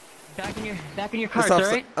 Back in your cars, Stop,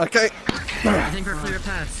 alright? okay. I think we're clear of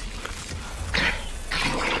paths.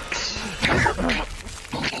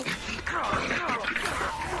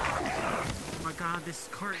 Oh my god, this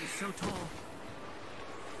cart is so tall.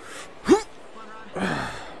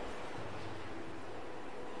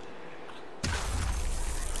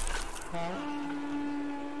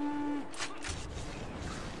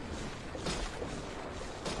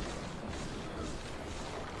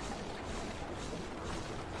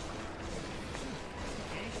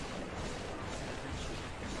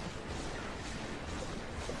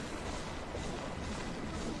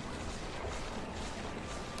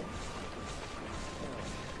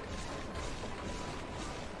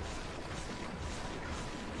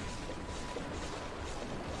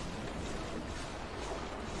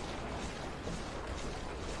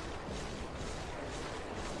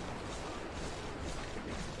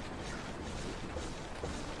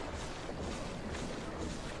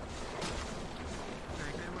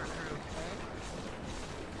 Alright, good work, crew.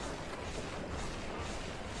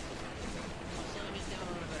 Slowing us down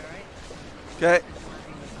a little bit, alright? Okay.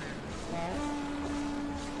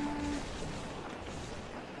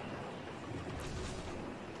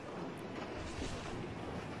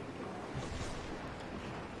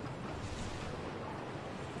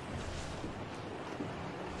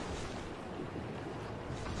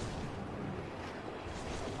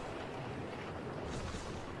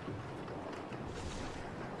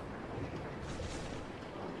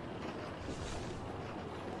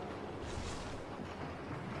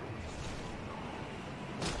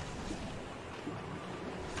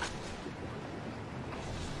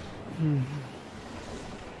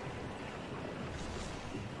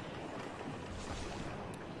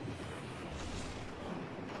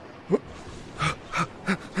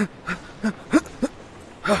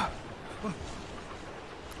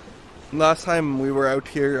 Last time we were out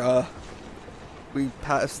here, we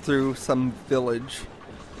passed through some village.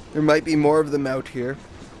 There might be more of them out here.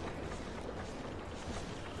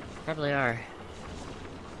 Probably are.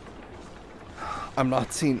 I'm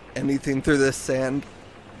not seeing anything through this sand.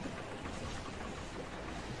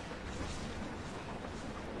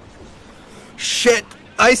 Shit!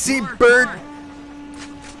 I see bird.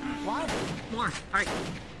 What? More. Alright.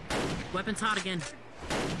 Weapons hot again.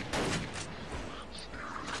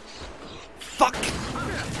 Fuck!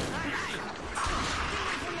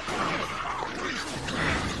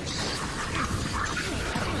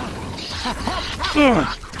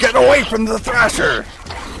 Get away from the thrasher!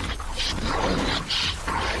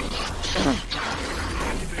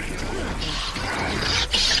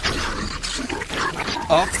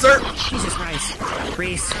 Officer! Jesus Christ.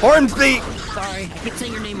 Reese. Hornsby! Sorry, I keep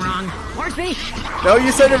saying your name wrong. Hornsby! No,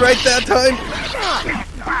 you said it right that time.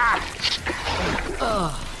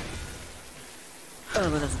 Oh,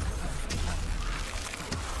 but that's...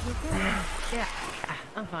 Yeah,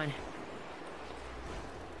 I'm fine.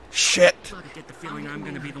 Shit. I get the feeling I'm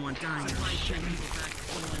gonna be the one dying.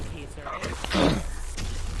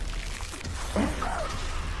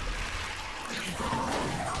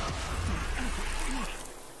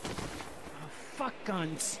 Fuck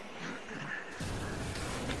guns.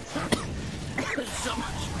 There's so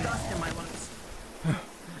much dust in my lungs.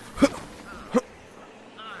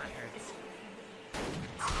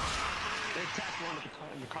 They attacked one of the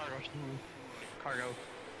cargo.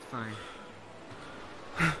 Fine.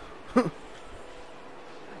 Keep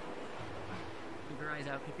your eyes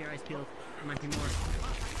out, keep your eyes peeled. There might be more.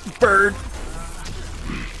 Bird.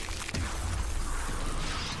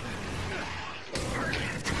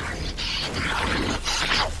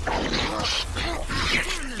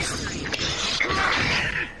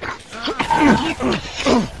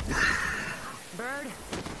 Bird!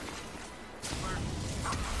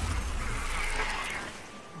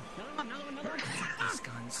 Another one. These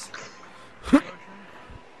guns.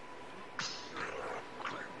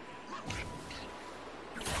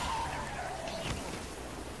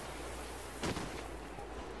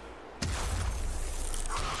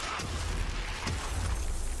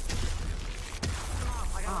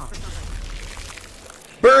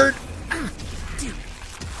 Bird.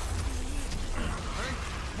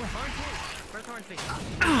 Where's Hornsby?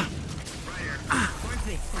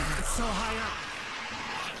 Hornsby, it's so high up.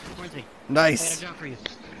 Hornsby, I got Nice. a job for you.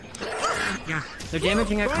 Yeah, they're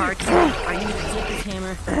damaging our carts. I need to take this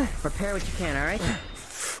hammer, repair what you can, alright?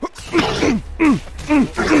 We'll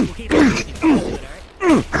keep it, alright?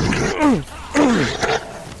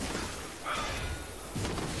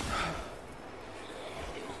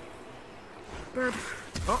 Bird.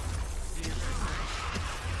 Oh.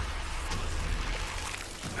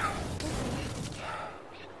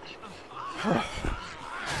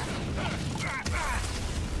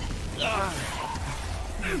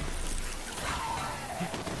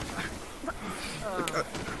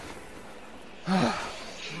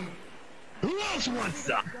 Who else wants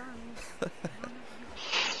some?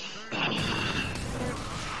 Oh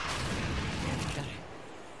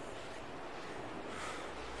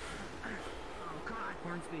God,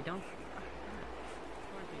 Hornsby, don't.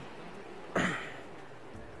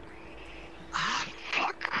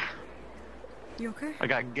 You okay? I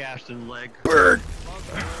got gashed in the leg. Bird.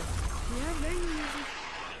 Yeah, maybe.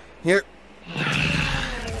 Here.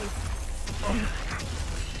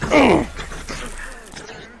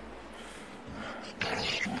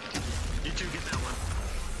 You two get that one.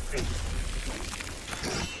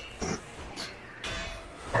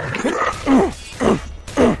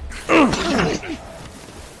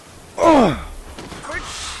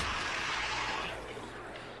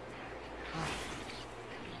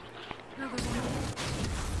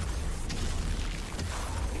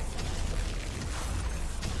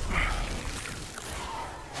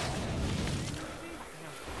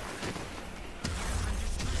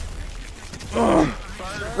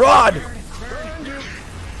 Rod.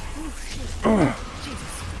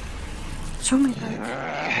 Show me.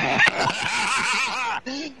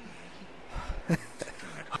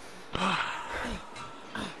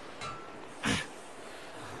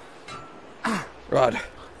 Rod.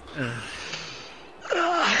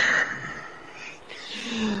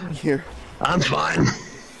 Here. I'm fine.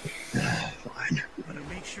 Fine.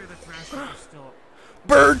 Make sure the thrashers are still.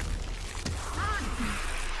 Bird.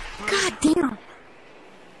 God damn.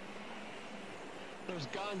 There's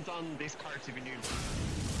guns on these carts if you need them.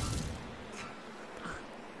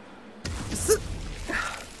 Is it...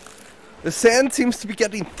 The sand seems to be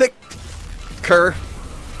getting thicker.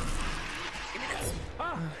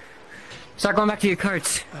 Start going back to your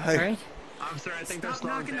carts, Hi. alright? Officer, I think they're Stop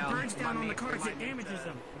slowing knocking the down. birds down on the carts, it damages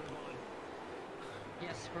them.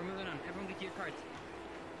 Yes, we're moving on. Everyone get to your carts.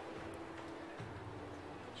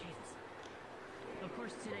 Jesus. Of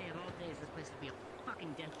course, today of all days, this place would be a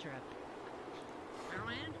fucking death trap.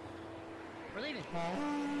 Everyone in? We're leaving.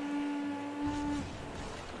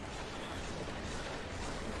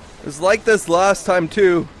 It was like this last time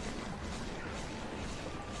too.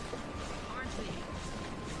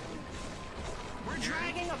 We're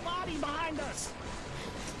dragging a body behind us.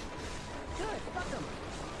 Good, fuck them.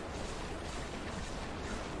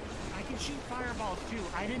 I can shoot fireballs too.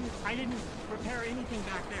 I didn't repair anything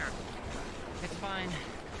back there. It's fine.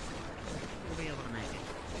 We'll be able to make it.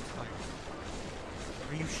 It's fine.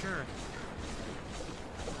 Are you sure?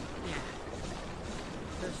 Yeah.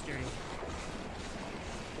 so sturdy.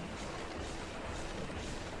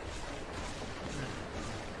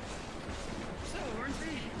 So,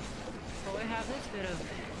 Hornsby, well, I have this bit of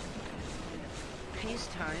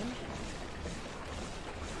peacetime.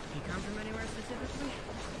 You come from anywhere specifically?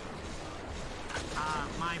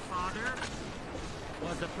 My father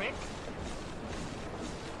was a prick.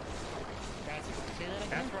 Say that again?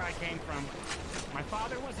 That's where I came from. My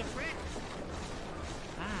father was a prick.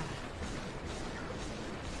 Ah.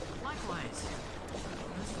 Likewise.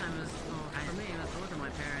 This time was, well, for me, it was both of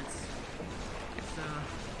my parents. So,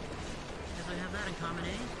 guess we have that in common,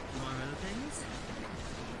 eh? Among other things.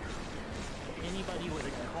 Anybody would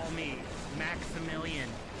call me Maximilian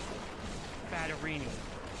Fatterini.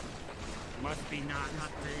 Must be not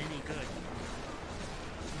any good.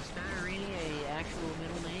 Is Spatterini a actual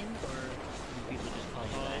middle name, or do people just call you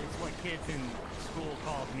Oh, that? it's what kids in school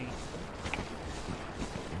called me.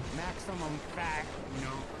 Maximum fat, you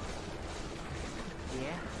know.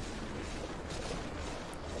 Yeah?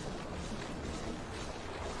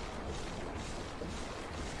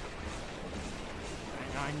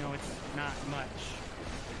 I know it's not much.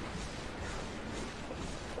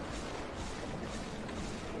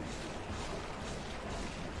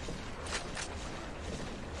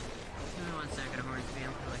 Give me 1 second, Hornsby.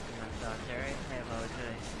 I'm collecting my thoughts, alright? I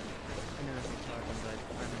apologize. I know if you're talking, but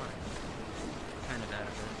I'm kind of out of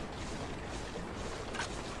it.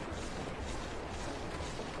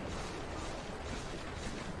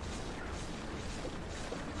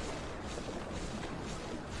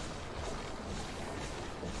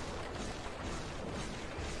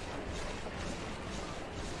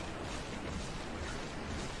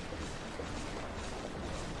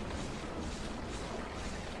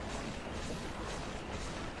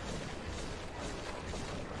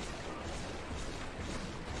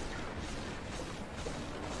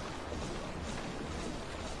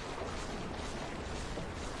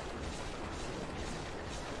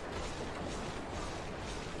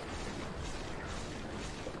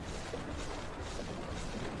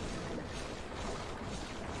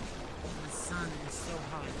 The sun is so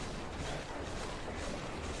hot.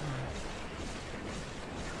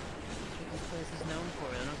 That's what this place is known for.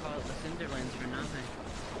 They don't call it the Cinderlands for nothing.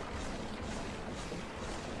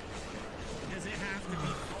 Does it have to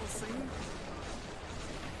be pulsing?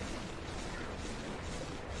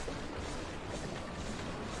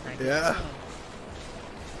 Yeah.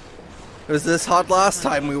 It was this hot last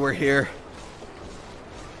time we were here.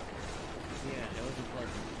 Yeah, it wasn't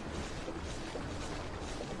pleasant.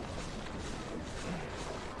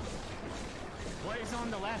 What is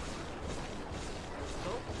on the left?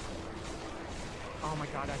 Oh. Oh my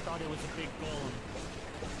god, I thought it was a big golem.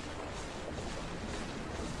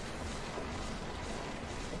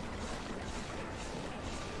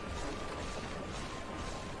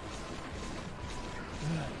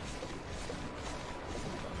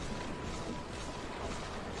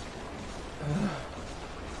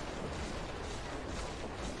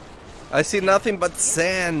 I see nothing but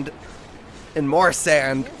sand and more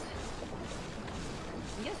sand.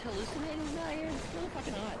 You guys hallucinating out here? It's really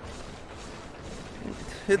fucking hot.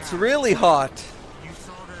 It's really hot. You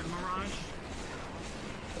saw the mirage?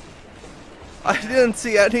 I didn't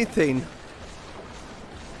see anything.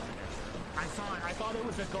 I saw it. I thought it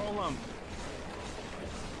was a golem.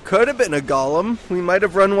 Could have been a golem. We might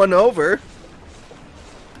have run one over.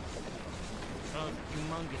 Oh,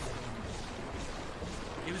 humongous.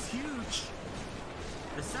 It was huge.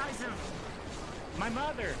 The size of my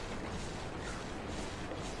mother.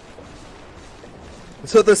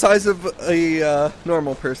 So the size of a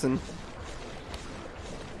normal person.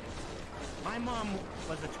 My mom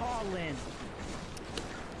was a tall Lynn.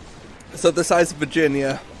 So the size of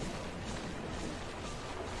Virginia.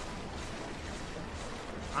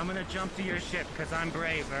 I'm gonna jump to your ship because I'm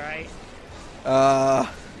brave, alright?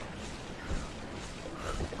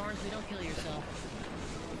 Hornsby, don't kill yourself.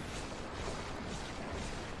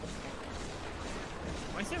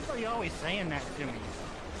 Why is everybody always saying that to me?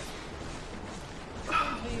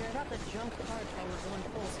 Hornsby, you're about to jump cart while we're going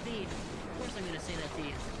full speed. Of course I'm gonna say that to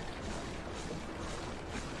you.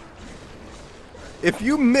 If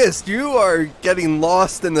you missed, you are getting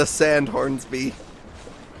lost in the sand, Hornsby.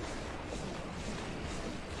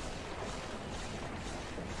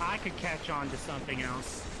 I could catch on to something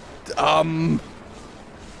else.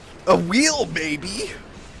 A wheel, maybe?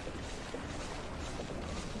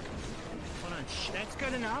 Hold on, shh, that's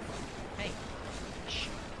good enough. Hey. Shh.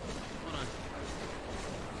 Hold on.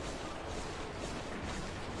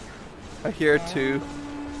 I hear it too.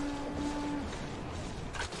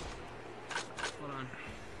 Hold on.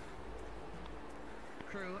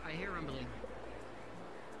 Crew, I hear rumbling.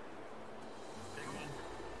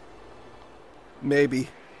 Maybe. Is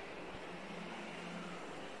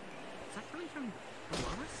that coming from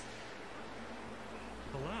below us?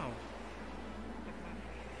 Below.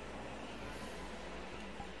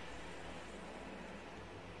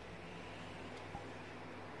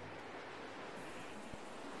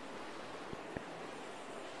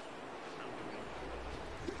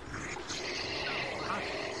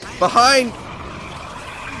 Behind! Oh,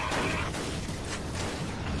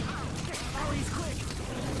 he's quick!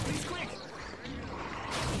 He's quick!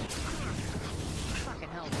 Fucking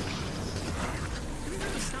hell. Did we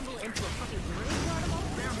really stumble into a fucking graveyard of all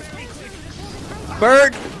they're very quick.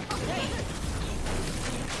 Bird!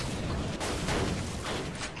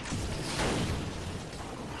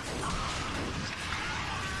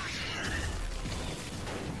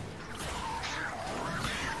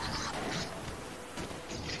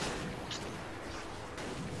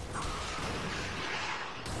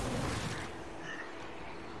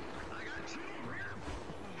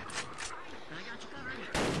 I got you covered.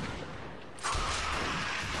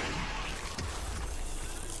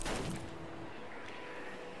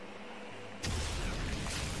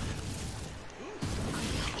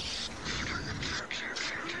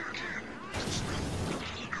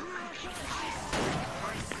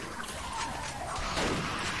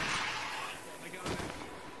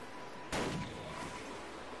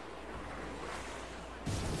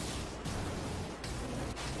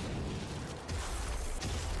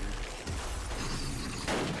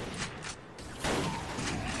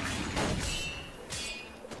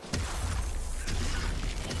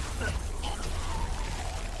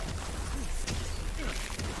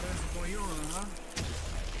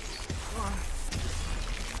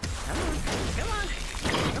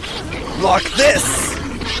 Lock this!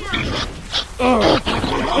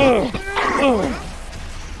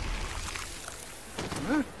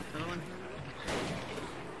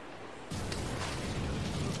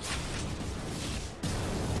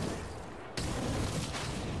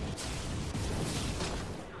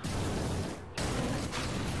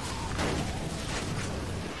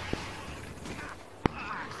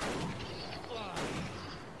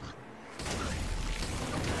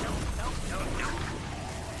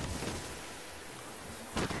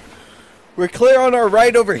 We're clear on our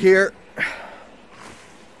right over here.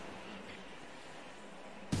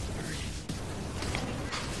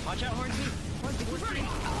 Watch out, Hornsby! Hornsby, keep running!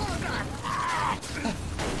 Oh, God!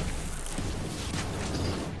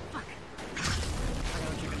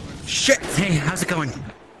 Shit! Hey, how's it going?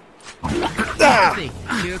 Ah!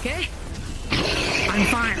 You okay? I'm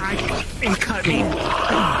fine. It cut me.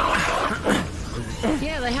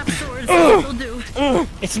 Yeah, they have swords. They'll do.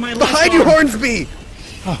 It's my left Behind you, arm. Hornsby!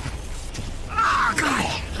 Oh,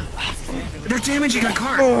 God. They're damaging our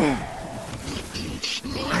car.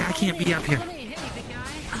 I can't be up here. Hey, big guy.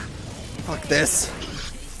 Fuck this.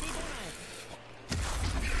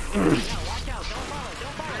 Watch out, don't follow,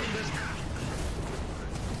 don't follow.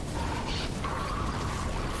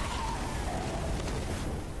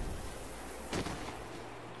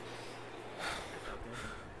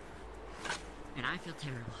 And I feel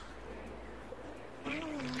terrible.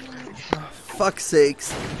 Fuck's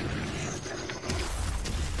sakes.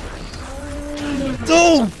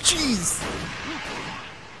 Oh, jeez!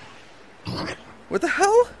 What the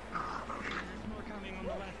hell?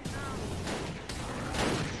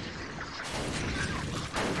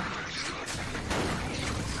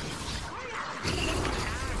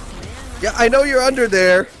 Yeah, I know you're under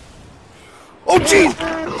there. Oh, jeez!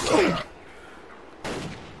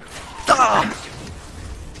 Ah!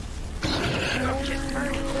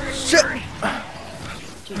 Shit!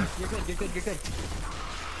 You're good.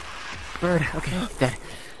 Bird, okay, dead.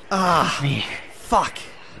 Ah, Me. fuck.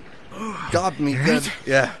 Got me good.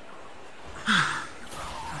 Yeah.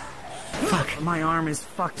 Fuck, my arm is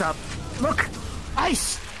fucked up. Look!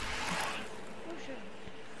 Ice!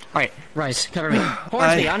 Alright, Rise, cover me.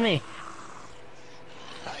 Hornsby, on me!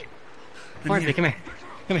 Hornsby, come here.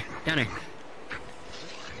 Come here, down here.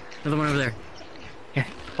 Another one over there. Here,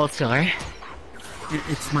 hold still, alright?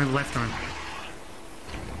 It's my left arm.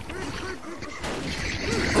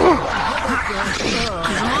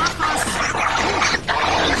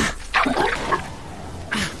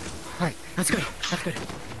 Alright, that's good. That's good.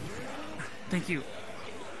 Thank you.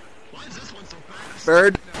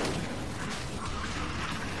 Bird.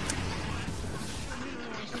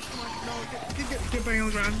 Get back on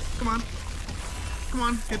the ground. Come on. Come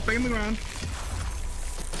on, get back on the ground.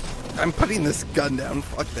 I'm putting this gun down.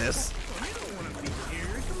 Fuck this. I don't want to be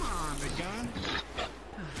here. Come on, big guy.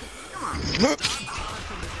 Come on.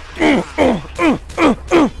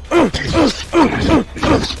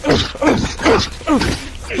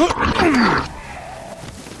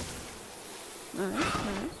 Nice.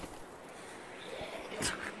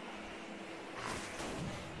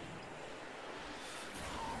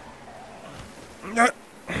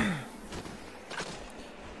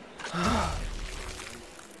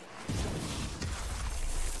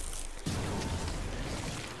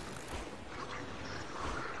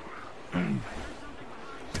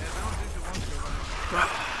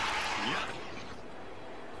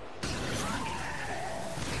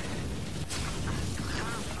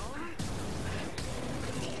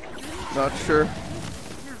 Not sure.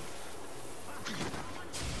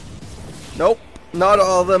 Nope, not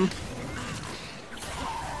all of them.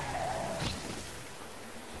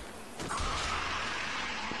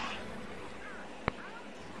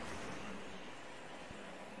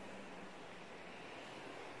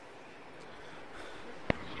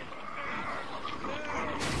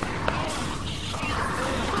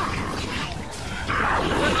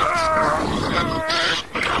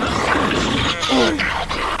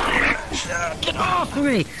 Get off of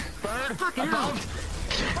me! Fucking hell!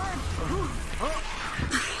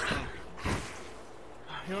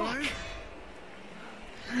 You alright?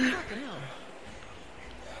 Fucking hell!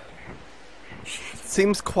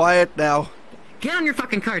 Seems quiet now. Get on your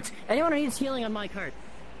fucking carts! Anyone who needs healing on my cart.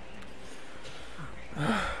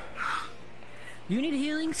 You need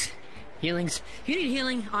healings? Healings? You need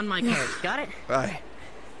healing on my cart. Got it? Bye.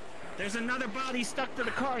 There's another body stuck to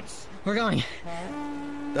the carts. We're going.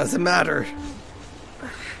 Doesn't matter.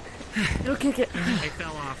 It'll kick it. They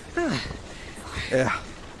fell off. Yeah.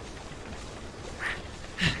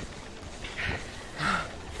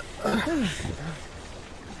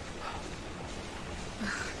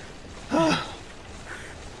 I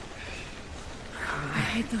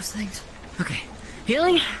hate those things. Okay.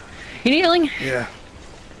 Healing? You need healing? Yeah.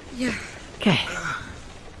 Yeah. Okay.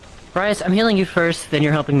 Bryce, I'm healing you first, then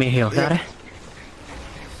you're helping me heal. Got it?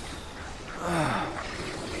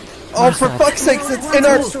 Oh, for fuck's sakes, it's in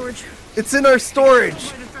our storage. It's in our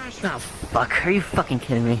storage. Oh, fuck. Are you fucking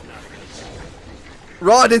kidding me?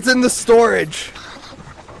 Rod, it's in the storage.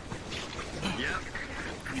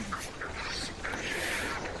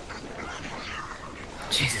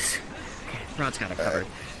 Jesus. Okay, Rod's got it covered.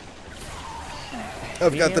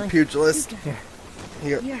 I've got the pugilist.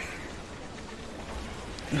 Here. Yeah.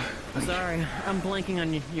 Sorry, I'm blanking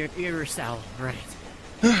on your ear salve. Right.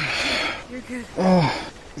 You're good.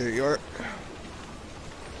 Oh, there you are.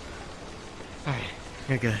 Alright,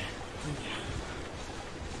 you're good.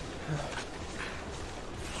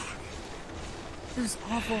 This is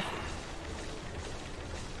awful.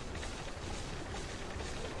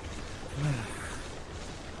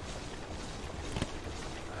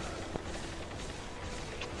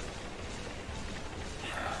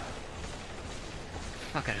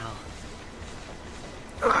 Fucking hell.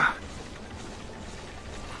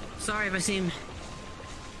 Sorry if I seem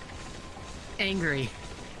angry.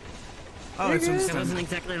 Oh, it's It instant. wasn't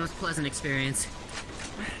exactly the most pleasant experience.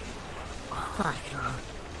 Fuck.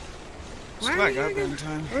 Just back up in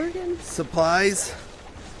time. Supplies.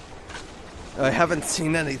 I haven't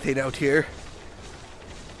seen anything out here.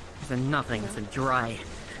 It's a nothing. It's a dry.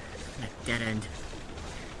 And a dead end.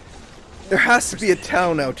 There has to be a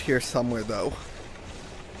town out here somewhere, though.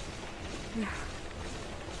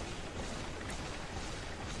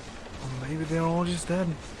 Well, maybe they're all just dead.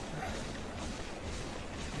 I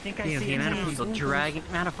think I You know, see the it amount now. of people dragging,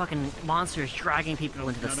 amount of fucking monsters dragging people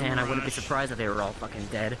into the Another sand. I wouldn't be mirage. surprised if they were all fucking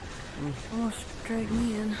dead. Almost dragged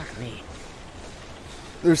me in. Fuck me.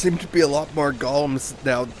 There seem to be a lot more golems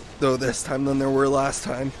now, though, this time than there were last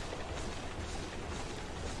time.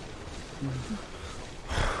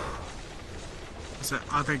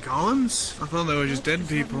 Are they golems? I thought they were just dead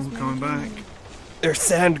people coming back. They're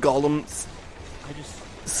sand golems.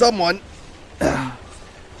 Someone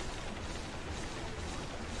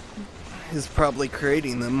is probably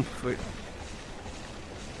creating them. But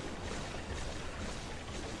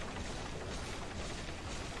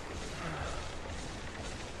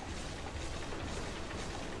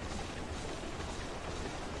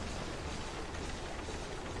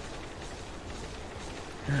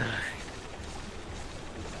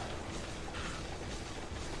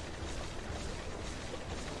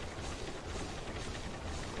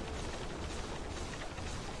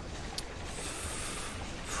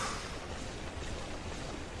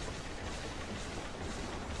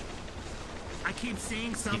I keep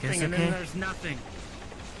seeing guys something and okay? then there's nothing.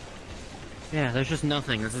 Yeah, there's just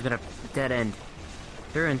nothing. This has been a dead end.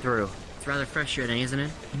 Through and through. It's rather frustrating, isn't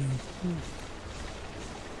it?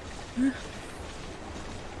 I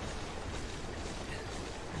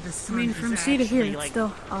mean, from sea to here, it's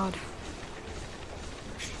still odd.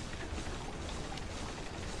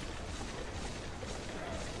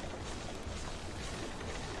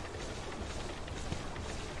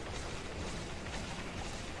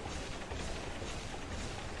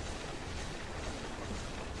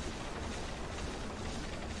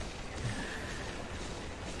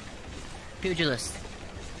 Pugilist.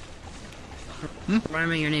 Remind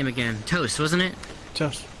me your name again. Toast, wasn't it?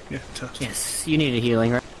 Toast. Yeah, toast. Yes, you needed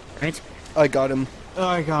healing, right? I got him.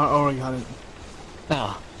 I got it.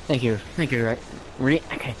 Oh, thank you. Thank you, right?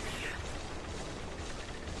 Okay.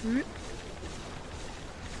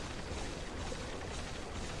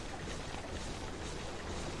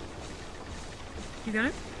 You got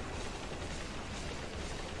it?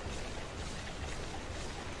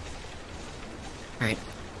 Alright.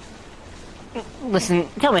 Listen,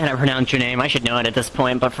 tell me how to pronounce your name. I should know it at this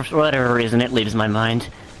point, but for whatever reason, it leaves my mind.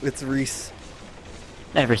 It's Reese.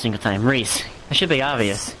 Every single time. Reese. That should be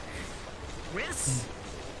obvious.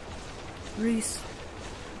 Reese.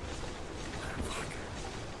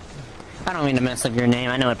 I don't mean to mess up your name.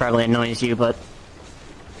 I know it probably annoys you, but...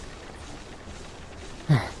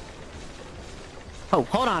 Oh,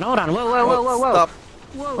 hold on. Whoa. Stop.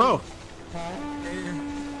 Whoa!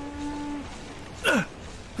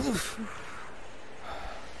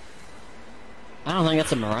 I don't think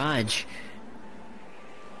that's a mirage.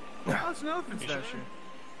 That's an elephant statue.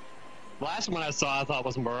 Last one I saw, I thought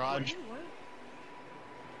was Mirage.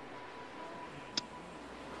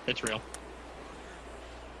 It's real.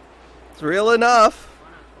 It's real enough.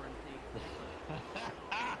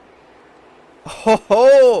 Ho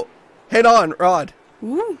ho! Head on, Rod.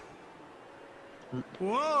 Woo. I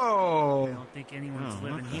Whoa! don't think anyone's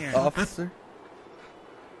living here. Officer.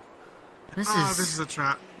 This Oh, is... this is a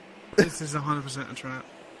trap. This is 100% a trap.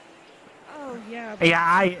 Oh yeah.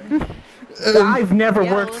 Yeah, I've never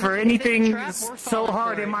worked for anything so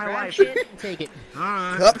hard in my life. Take it.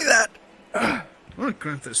 Alright. Copy that. I'm gonna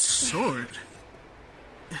grab this sword.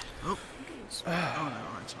 Oh. Oh no,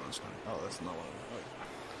 alright, it's fine. Oh, that's not one.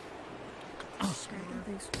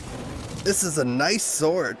 This is a nice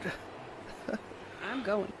sword. I'm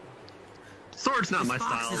going. Sword's not my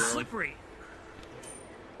Box style, is really. slippery.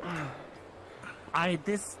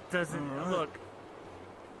 This doesn't look.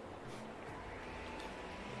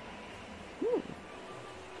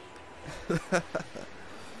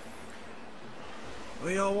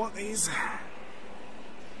 We all want these.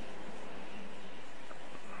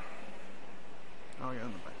 Oh, yeah,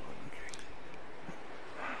 in the back. Okay.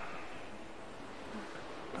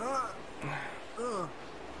 Oh,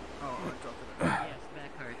 I dropped it. Yes,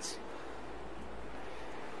 back hurts.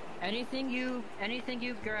 Anything you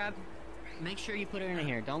grab, make sure you put it in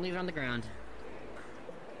here. Don't leave it on the ground.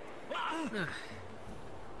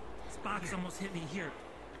 This box almost hit me here.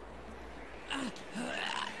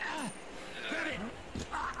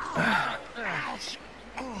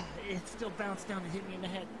 It still bounced down and hit me in the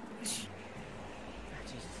head.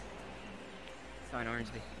 Jesus. Fine,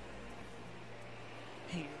 Orangeby.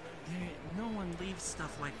 Hey, no one leaves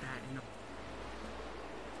stuff like that in a...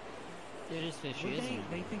 It is fishy, Would isn't it?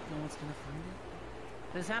 they think no one's gonna find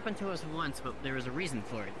it? This happened to us once, but there was a reason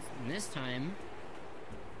for it. And this time,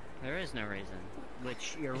 there is no reason.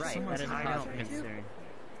 Which, you're If right, someone's that is a hiding cause for out concern.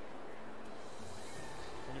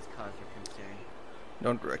 That is cause for concern.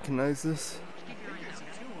 Don't recognize this.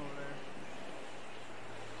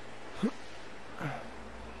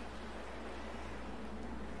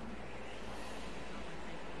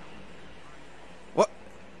 What?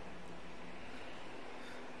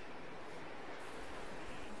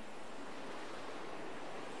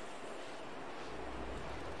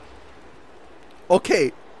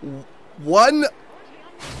 Okay, one.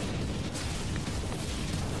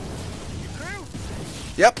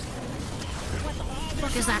 Yep.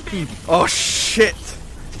 What is that thing? Oh shit!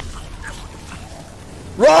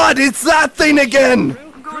 Rod, it's that thing again!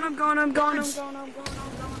 I'm going.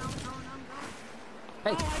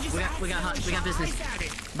 Hey, we got business.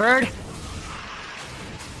 Bird!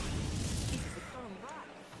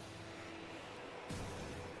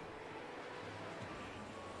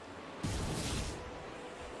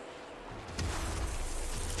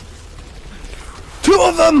 Two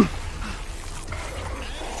of them!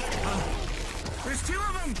 There's two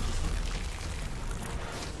of them!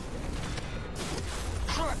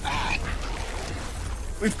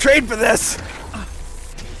 We've trained for this!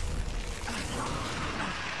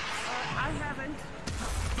 I haven't.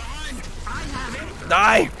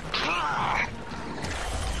 Die!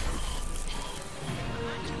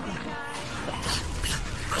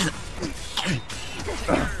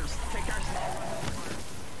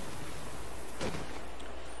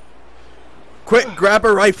 Quick, grab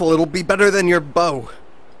a rifle. It'll be better than your bow.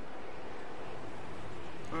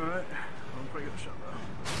 Alright. I'm pretty good shot though.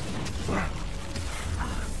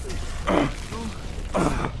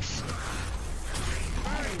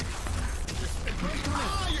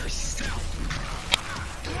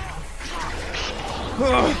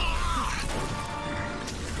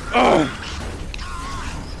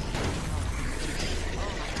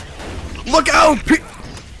 No!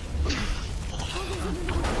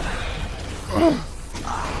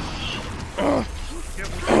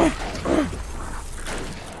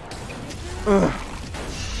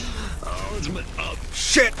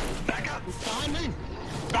 Shit! Back up!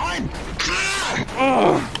 Behind me!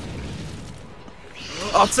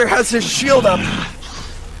 Officer has his shield up.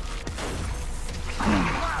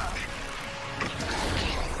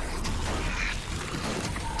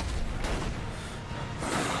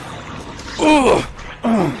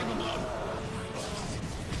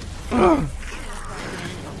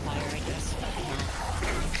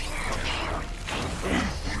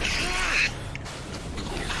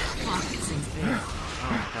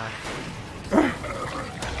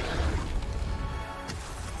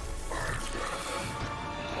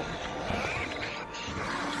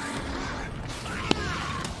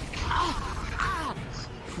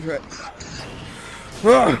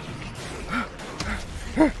 Right.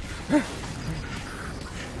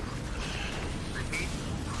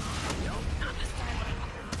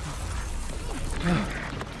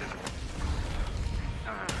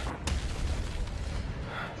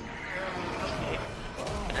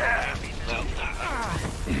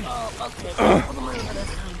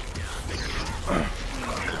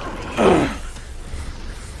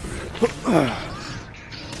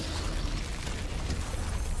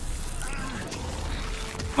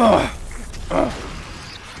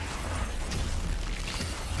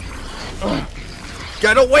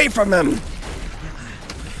 Get away from him!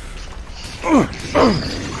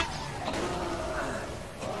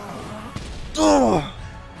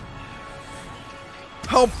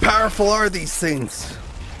 How powerful are these things?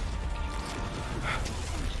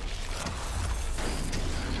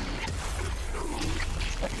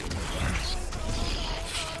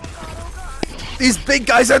 These big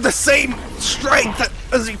guys are the same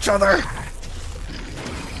strength as each other.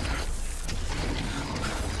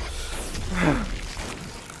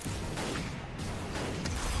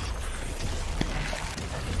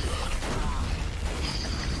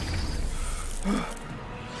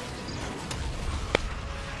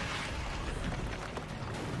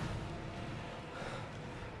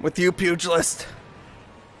 With you, pugilist.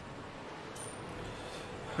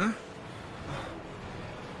 Huh?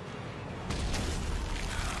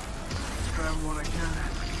 Grab what I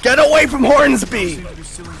can. Get away from Hornsby! Seem to be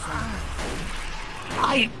stealing from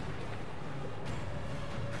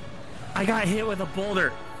I got hit with a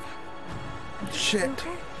boulder. Shit.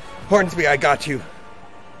 Hornsby, I got you.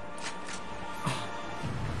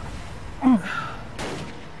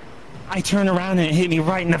 I turned around and it hit me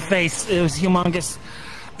right in the face. It was humongous.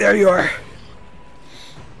 There you are.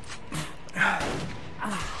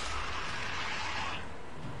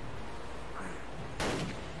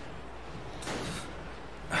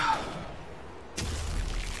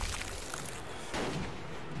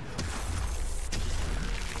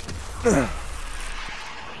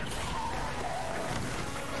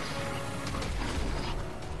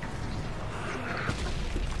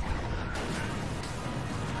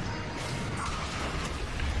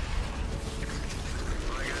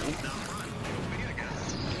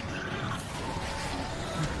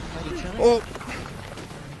 Oh,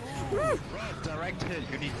 Direct hit,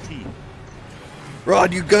 you need teeth.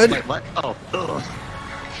 Rod, you good? Wait, what? Oh, ugh.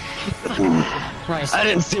 Christ. I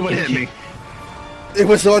didn't see what hit me. It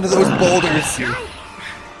was one of those boulders.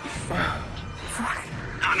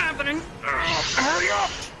 Not happening. Hurry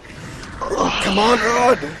up. Come on,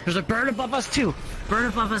 Rod. There's a bird above us too. Bird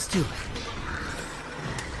above us too.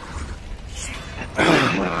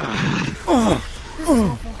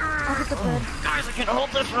 Guys, I can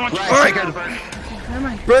hold this for much. All right. Never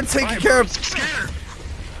mind. Bird's taken care of.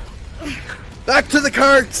 Back to the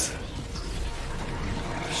carts.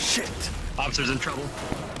 Shit. Officer's in trouble.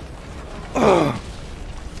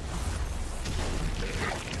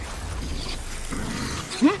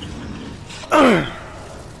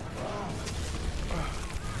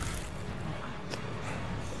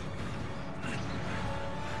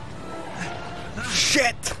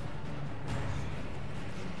 Shit.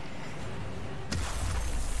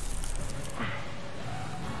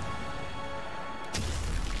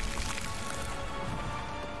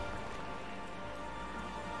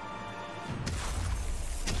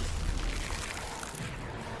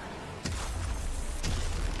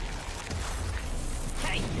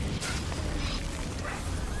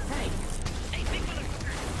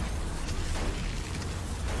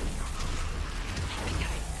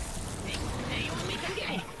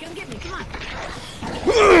 Come get me, come on.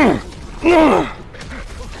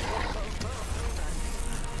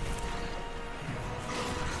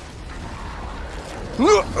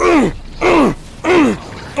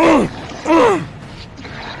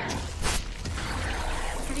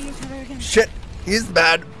 He's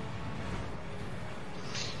bad.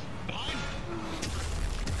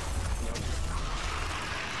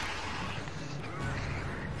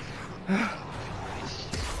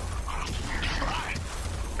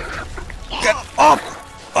 Get off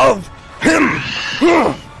of him!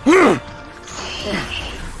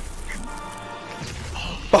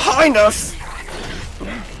 Behind us!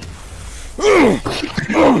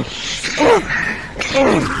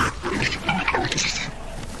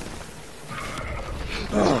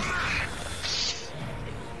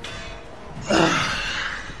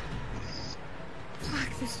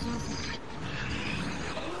 Fuck, this is awful.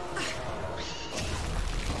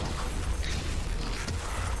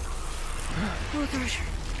 Oh gosh.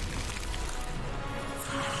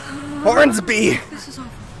 Hornsby! This is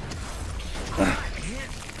awful.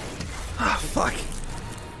 Ah, fuck.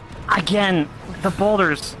 Again, the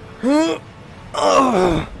boulders.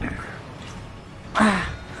 Oh.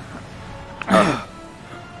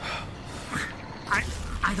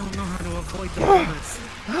 I don't know how to avoid the boulders.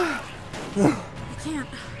 I can't.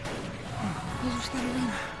 You just gotta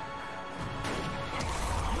run.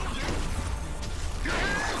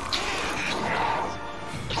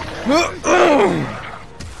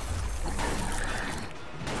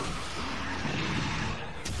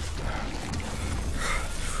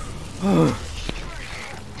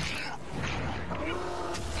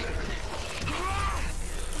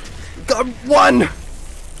 Got one!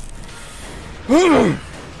 You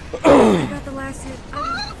got the last hit.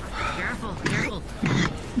 Oh. Careful, careful.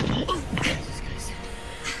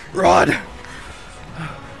 Rod!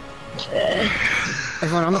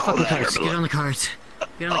 Everyone on the fucking carts. Get on the carts.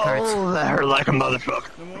 Get on the carts. Oh, that hurt like a motherfucker.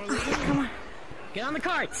 Come on. Get on the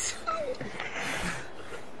carts.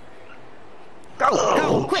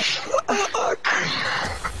 Go, quick.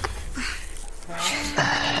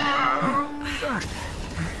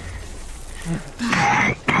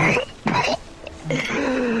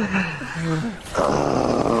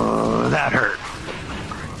 Oh, that hurt.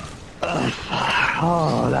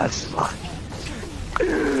 Oh, that's fun.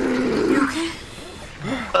 You okay?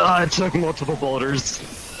 I took multiple boulders.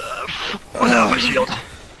 Without my shield.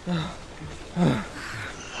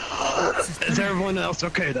 Is everyone else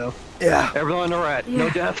okay, though? Yeah. Everyone alright? Yeah, No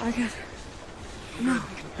death? I guess. No.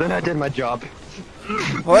 Then I did my job.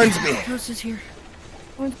 Hornsby! Toast is here.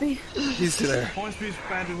 Hornsby. He's there. Hornsby's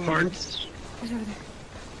badly wounded. Horns? He's over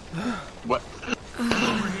there. What?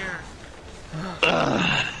 Over here.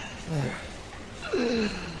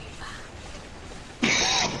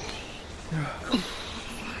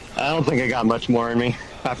 I don't think I got much more in me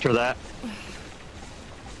after that.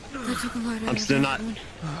 That took a lot out I'm of still not. everyone.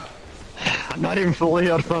 I'm not even fully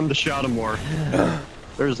healed from the Shadowmoor.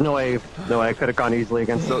 There's no way I could have gone easily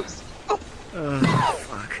against those.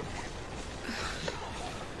 Fuck.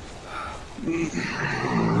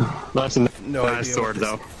 That's a No nice idea sword,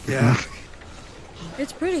 what though. this- Yeah.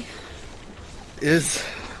 It's pretty. Is.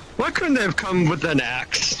 Why couldn't they have come with an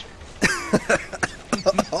axe?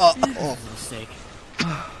 Oh. Mistake.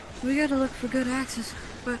 We gotta look for good axes,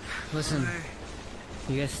 but Listen.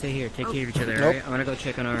 You guys stay here. Take care of each other, Nope. alright? I'm gonna go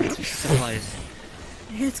check on our supplies.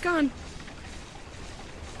 it's gone.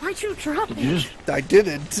 Why'd you drop it? I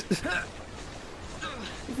didn't.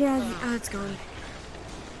 Yeah, it's gone.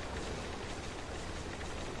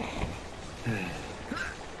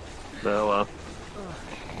 So,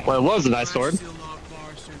 well, it was a nice sword.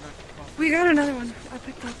 We got another one. I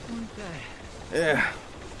picked up one. Yeah.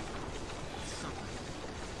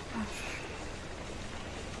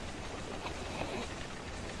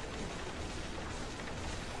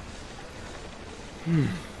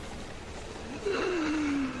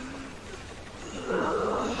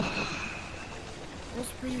 That's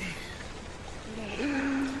pretty.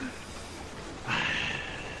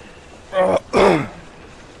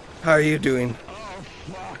 How are you doing? Oh,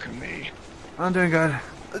 fuck me. I'm doing good.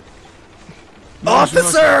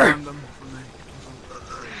 Officer!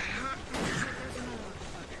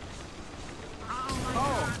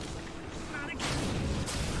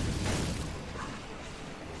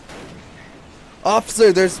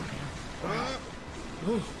 Officer, there's.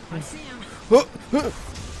 I see him.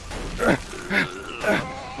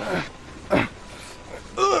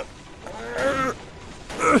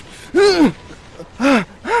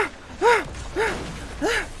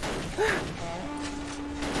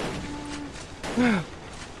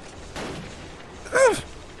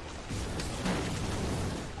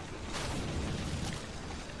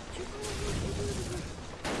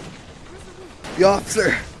 The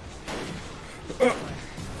officer.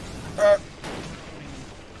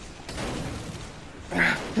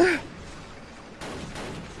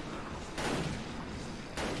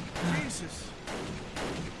 Jesus.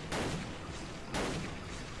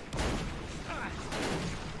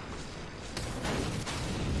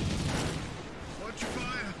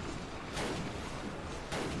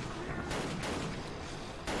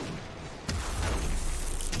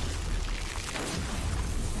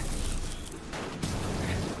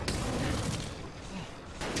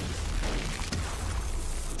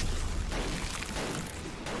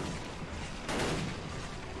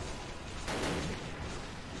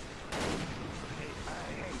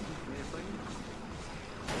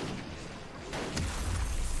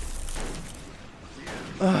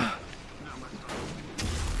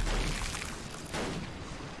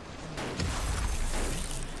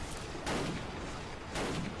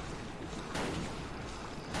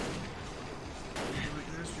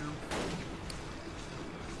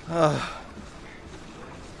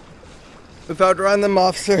 We've outrun them,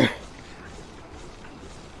 officer.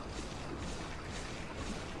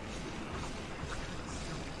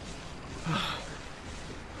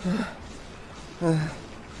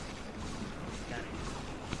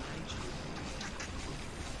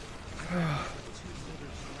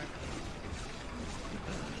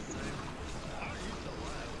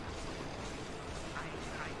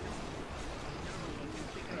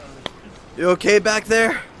 You okay back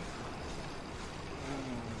there?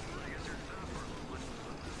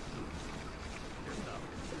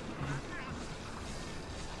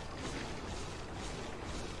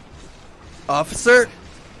 Officer?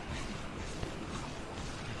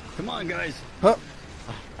 Come on, guys. Huh?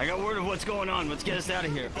 I got word of what's going on. Let's get us out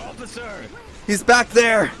of here. Officer! He's back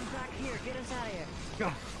there. Back here, get us out of here.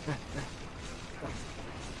 Go.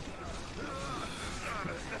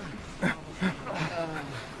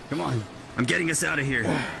 Come on. I'm getting us out of here.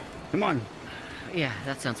 Come on. Yeah,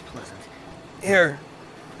 that sounds pleasant. Here.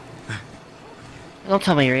 Don't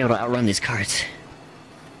tell me you're able to outrun these carts.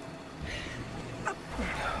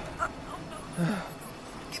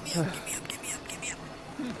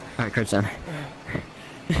 Alright, carts down.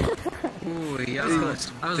 Ooh, yeah,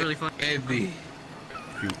 that was really fun. Heavy.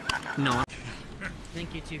 No.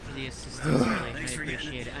 Thank you two for the assistance, really. I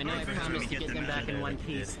appreciate it. I know I promised to get them back in one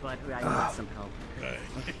piece, but I need some help.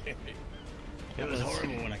 It was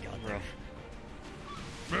horrible when I got there.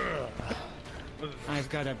 I've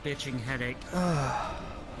got a bitching headache.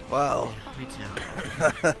 Wow. Me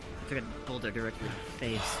too. Took a boulder directly to the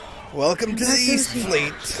face. Welcome to the East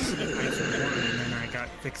Fleet. And then I got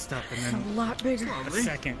fixed up, and A then lot bigger a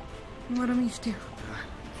second. than what I'm used to.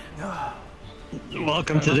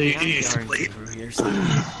 Welcome to the East Yarn Fleet. over here,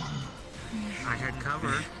 I had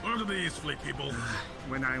cover Welcome to the East Fleet, people.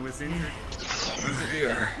 when I was injured.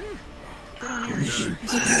 Here.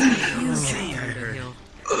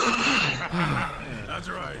 That's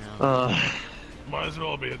right. Might as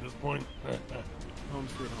well be at this point. Home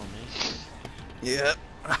sweet home, eh?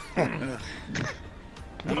 Yep.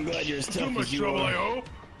 I'm glad you're as Too tough much as you trouble, I are. hope.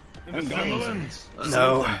 In the Netherlands.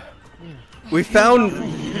 No. We found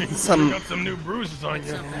some. Got some new bruises on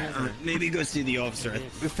you. Maybe go see the officer.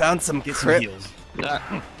 We found some Get some crypt. heals.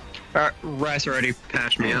 Rice already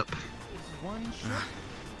patched me up.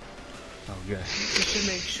 Oh, good. Just to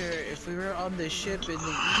make sure, if we were on the ship in the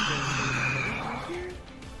Eastern Fleet,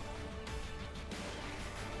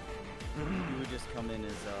 You would just come in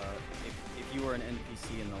as, if you were an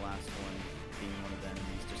NPC in the last one, being one of the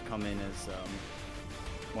enemies, just come in as,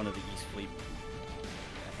 one of the East Fleet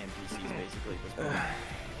NPCs, basically,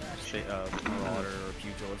 Marauder or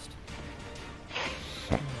Pugilist.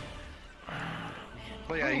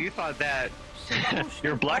 Well, yeah, you thought that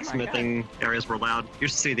your blacksmithing areas were loud. You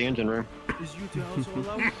should see the engine room. is you two also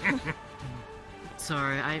allowed?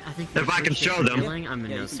 Sorry, I think If I can show them. healing, I'm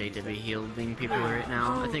in no state to be healing people right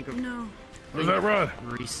now. I think No. Was that right?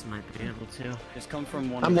 Reese might be able to. Just come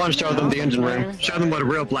from one. I'm going to show them the engine room. Show them what a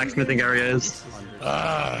real blacksmithing area is.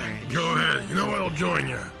 Ah, go ahead. You know what? I'll join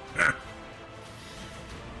you.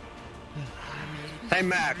 Hey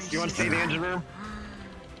Max, you want to see the engine room?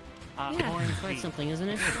 Yeah, it's like something, isn't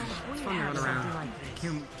it? It's fun to run around.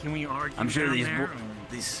 Can we argue? I'm sure down these there?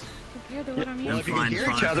 these Compared to what I'm Well, used if to. you can hear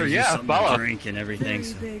each other, just yeah, something to follow. drink and everything.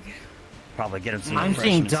 So Very big. probably get them some. I'm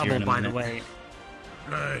seeing refreshments here double, in a by the minute. way.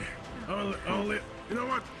 Hey, you know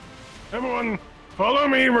what? Everyone, follow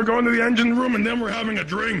me. We're going to the engine room, and then we're having a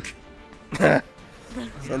drink.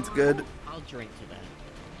 Sounds good. I'll drink to that.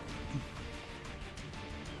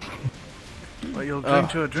 Well, you'll drink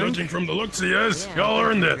to a drink? Judging from the looks he is, Yeah, y'all I'll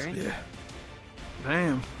earned drink it. to a drink.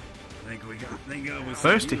 Damn. Thank God we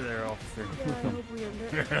Thirsty. you there, officer. Yeah, I hope we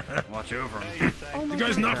end up. Watch over him. Oh my You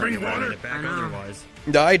guys God. not bring water? Back I know. otherwise.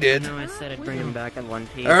 I I did. know I said I'd bring him back in one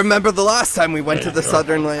piece. I remember the last time we went to the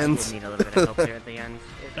Southern Lands. Need a little bit of help there at the end.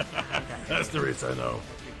 That's the reason I know.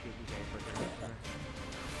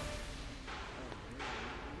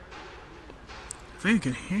 I think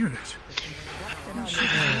you can hear it.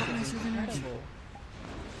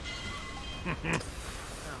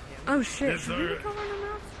 Oh shit, Yes, should we sir. be covering them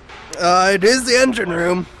out? It is the engine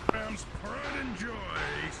room. Ram's pride and joy,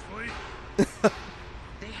 East Fleet.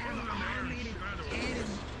 They have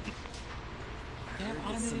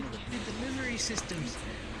automated delivery systems.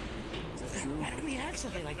 Why do we have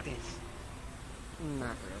something like this?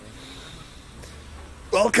 Not really.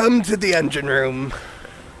 Welcome to the engine room.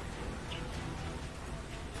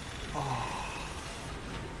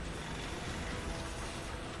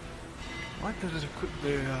 like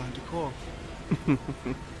the decor.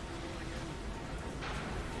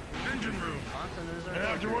 Engine room. And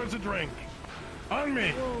afterwards a drink. On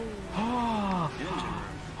me.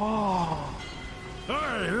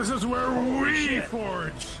 Hey, this is where we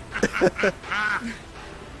forge.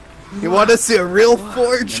 You want to see a real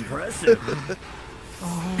forge? Impressive.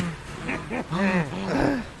 Oh,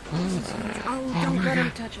 don't let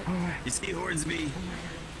him touch it. You see, Hornsby,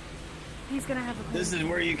 He's gonna have a this is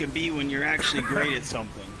where you can be when you're actually great at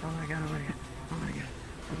something.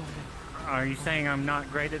 Are you saying I'm not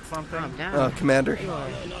great at something? Calm down. Commander. You are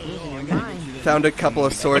losing your mind. Found a couple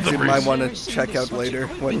of swords you might want to check out later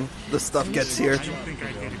when the stuff gets here.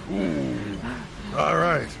 All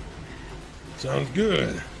right. Sounds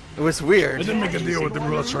good. It was weird. I didn't make a deal with the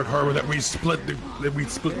Bloodshot Harbor that we split the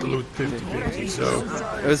loot 50-50. So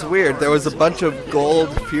It was weird. There was a bunch of gold,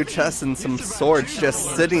 a few chests, and some swords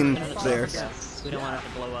just sitting there. We don't want it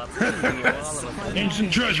to blow up.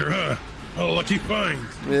 ancient treasure, huh? A lucky find.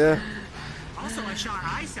 Yeah. Also, I shot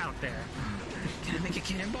ice out there. Can I make a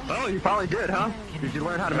cannonball? Oh, you probably did, huh? Did you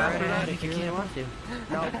learn how to master that? If you really want to.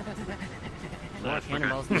 More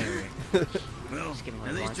cannonballs than ever. Well, Just give him a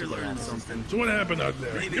at least launch you're of learning that. something. So what happened out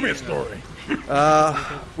there? Give me a story.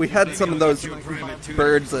 We had some of those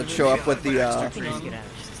birds that show up with the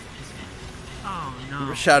Oh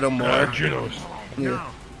no. Shadow Moor. Junos. Yeah.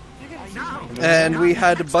 And we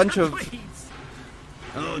had a bunch of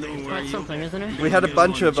Oh, don't worry. That's something, isn't it? we had a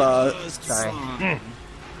bunch of Sorry.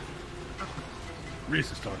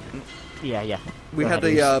 Reese is talking. Yeah. we Go had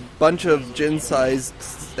ahead, a bunch of Jin-sized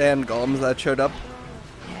sand golems that showed up.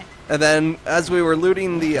 And then as we were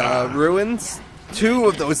looting the ruins, two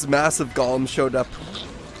of those massive golems showed up.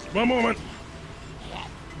 One moment.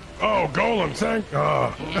 Oh, golems, thank.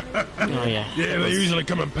 Oh. Oh yeah. Yeah, they usually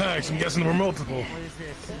come in packs. I'm guessing there were multiple.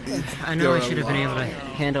 I know I should have been able to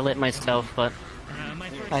handle it myself, but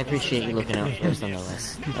I appreciate you looking out for us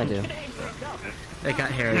nonetheless. I do. It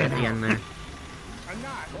got hairy at the end there.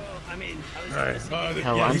 Alright.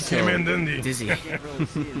 Hell, Yeah, I'm he came so in, didn't he? dizzy.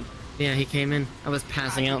 Yeah, he came in. I was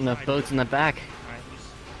passing out in the boats in the back.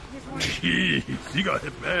 Jeez, you got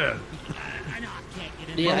hit bad.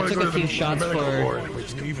 Yeah, I Well, took go a to few the shots medical for. ward. Wait,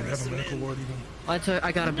 do you even have a medical ward even?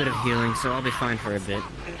 I got a bit of healing, so I'll be fine for a bit.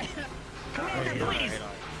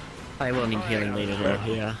 I will need healing later though,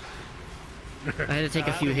 yeah. I had to take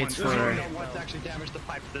a few hits for What's actually damaged the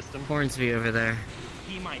pipe system? Hornsby over there.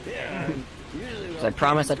 He might. 'Cause I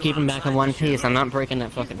promised I'd keep him back in one piece. I'm not breaking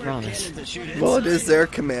that fucking promise. Well, it is their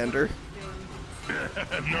commander.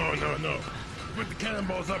 No. Put the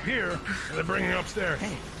cannonballs up here, and they're bringing upstairs.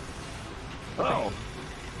 Oh,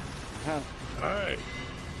 Alright.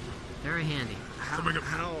 Very handy. So we go.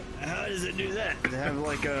 how does it do that? Does it have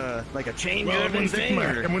like a chain Well, driven thing? Or?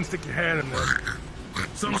 everyone stick your hand in there.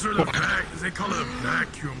 Some sort of they call it a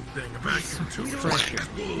vacuum thing, a vacuum tube.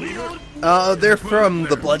 They're from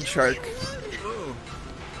the Blood Shark.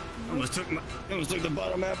 Almost took the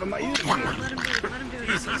bottom half of my uniform.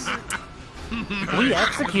 We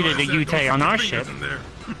executed a Yutei on our ship. In there.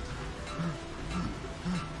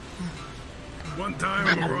 One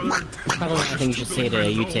time, we were on Probably I think you should say to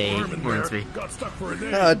Yutei Hornsby. got stuck for a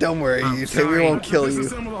day. Don't worry, you say we sorry. won't kill you.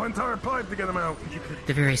 Disassembled the entire pipe to get them out.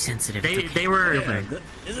 They're very sensitive. They were.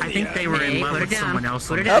 I think they were in love put it with down. someone else.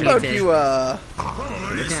 Put it How down. about you,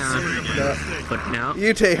 Put it down. Put it down.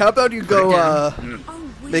 Yutei, how about you go,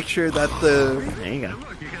 make sure that the There you go.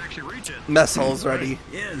 mess hall's ready?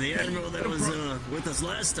 Yeah, the admiral that was with us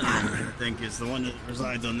last time, I think, is the one that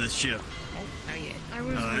resides on this ship.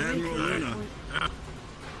 Admiral Luna.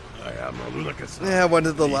 Yeah, one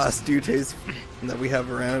of the last Yuteis that we have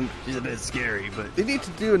around. She's a bit scary, but They need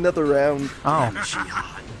to do another round. Oh,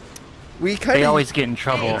 We they kind always get in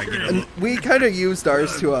trouble. of used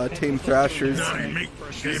ours to tame thrashers.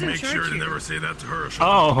 Make sure to never say that to her.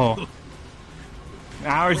 Oh,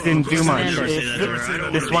 ours didn't do much.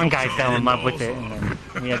 And This one guy fell in love with it, and then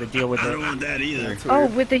we had to deal with I don't it. want that either. Oh,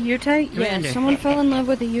 with the Yutei? Yeah, Commander. someone fell in love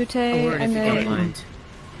with a A Yutei, word if and you don't then mind.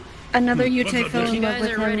 another Yutei fell You in love guys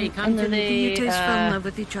with are ready. him, Come and to then the the, Yuteis fell in uh, love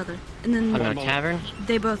with each other. And then On a tavern?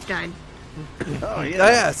 they both died. Oh, Oh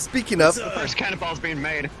yeah, speaking of, First cannonball's being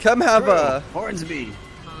made. come have a... Hornsby.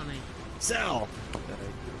 Follow me. Sal.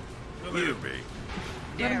 You.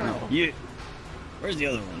 You. Where's the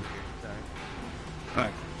other one?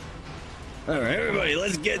 Alright. Alright, everybody,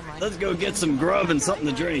 let's go get some grub and something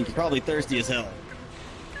to drink. You're probably thirsty as hell.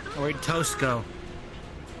 Where'd Toast go?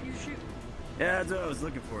 Yeah, that's what I was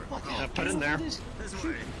looking for. Put it in there. This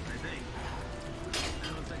way, I think.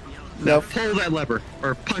 No, Pull that lever,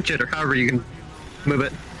 or punch it, or however you can move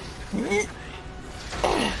it. There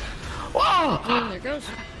it goes.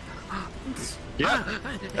 Yeah.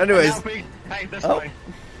 Anyways, Hey, this Oh. way.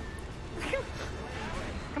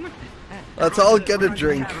 let's all get a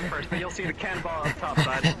drink. First, but you'll see the cannonball on the top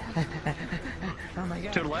side. Oh my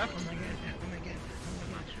god. To the left.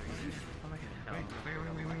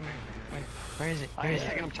 Where is it? I'm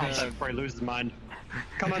taking him top side before he loses his mind.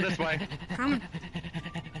 Come on this way. Come.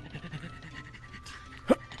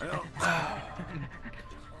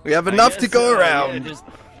 We have enough to guess, go yeah, around. just-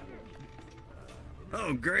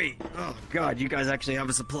 Oh, great. Oh, God, you guys actually have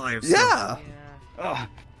a supply of Yeah. Oh,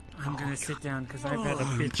 I'm gonna sit down because I've had a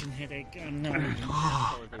bitchin' headache. Oh, no.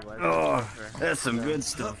 oh, that's some good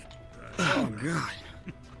stuff. Oh, God.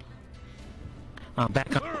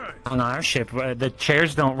 Back All right. on our ship, the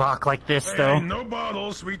chairs don't rock like this, though. Hey, no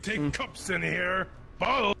bottles. We take cups in here.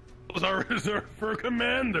 Bottles are reserved for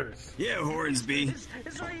commanders. Yeah, Hornsby.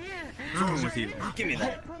 It's right here. What's wrong with you? Give me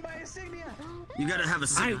that. You gotta have a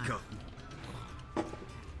sippy cup.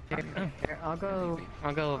 Here, I'll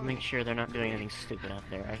go make sure they're not doing anything stupid out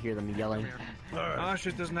there. I hear them yelling. All right. Our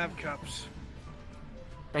ship doesn't have cups.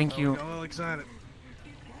 Thank you. Got all excited.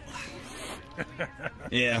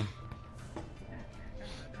 Yeah.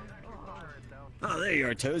 Oh, there you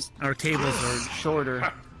are, Toast. Our tables are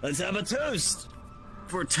shorter. Let's have a toast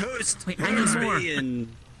for Toast, Wait, I need more. Hornsby, and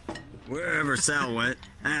wherever Sal went.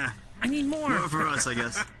 Ah, I need more. more for us, I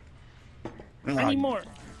guess. I need more.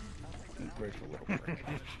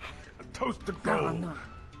 Toast to gold.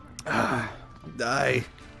 Die.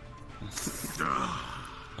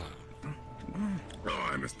 Oh,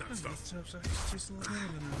 I missed that stuff.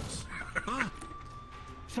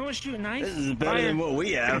 Someone shoot a knife? This is better than what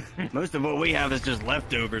we have. Most of what we have is just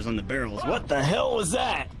leftovers on the barrels. What the hell was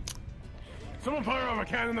that? Someone fire off a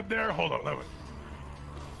cannon up there. Hold on, let me.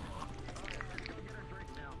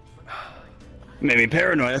 Made me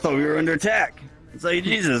paranoid. I thought we were under attack. It's like,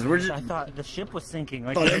 Jesus, we're just... I thought the ship was sinking.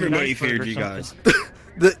 Like thought an everybody iceberg feared or you something. guys.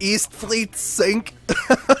 The East Fleet sink.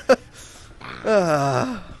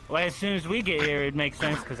 Well, as soon as we get here, it makes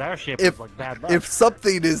sense because our ship If is like bad luck. if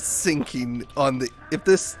something is sinking on the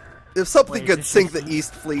if something Wait, could this sink is- the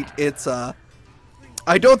East Fleet, it's I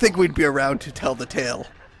don't think we'd be around to tell the tale.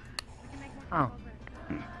 Oh.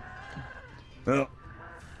 Well,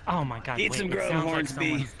 Oh my god. Eat wait, some it grub, sounds like Hornsby.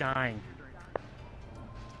 someone's dying.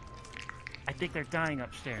 I think they're dying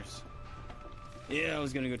upstairs. yeah, I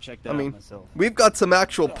was gonna go check that I mean, out myself. we've got some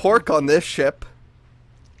actual pork on this ship.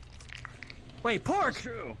 Wait, pork!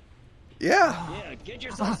 True. Yeah. Yeah, get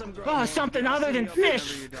yourself some grub. Oh, something other than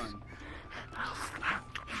fish!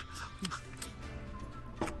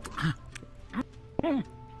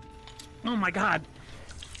 Oh my god.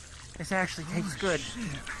 This actually tastes good.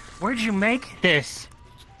 Where'd you make this?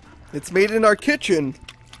 It's made in our kitchen.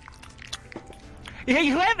 Yeah,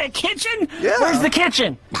 you have a kitchen? Yeah. Where's the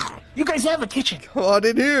kitchen? You guys have a kitchen. Come on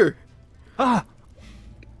in here.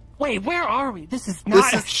 Wait, where are we? This is not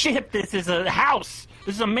This a is- ship. This is a house.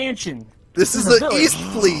 This is a mansion. This is a the village. East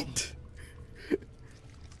Fleet.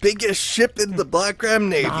 Biggest ship in the Black Ram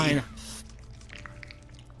Navy. Fine.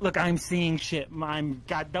 Look, I'm seeing shit. I'm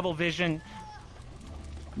got double vision.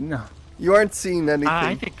 No. You aren't seeing anything.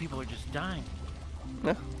 I think people are just dying.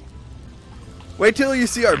 Wait till you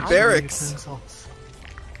see our barracks.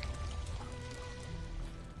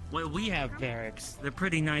 Well, we have barracks. They're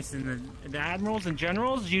pretty nice, and the admirals and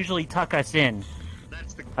generals usually tuck us in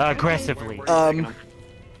aggressively.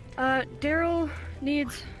 Daryl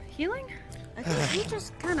needs healing? I think he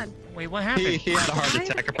just kind of... Wait, what happened? He had a heart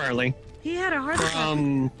attack apparently. He had a heart attack.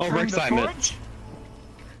 From the Overexcitement. forge?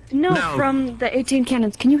 No, No. from the 18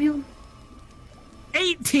 cannons. Can you heal him?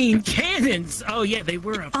 18 cannons! Oh yeah, they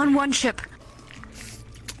were up. On one ship.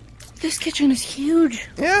 This kitchen is huge.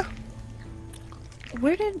 Yeah.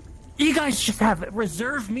 Where did... You guys just have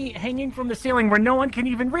reserve meat hanging from the ceiling where no one can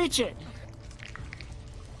even reach it.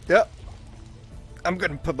 Yep. I'm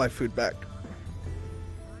gonna put my food back.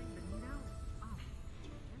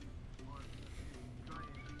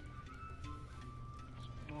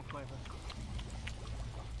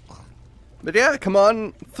 But yeah, come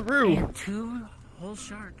on through. And 2 whole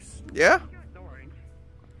sharks. Yeah?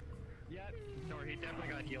 Yeah, sorry, he definitely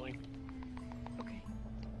got healing.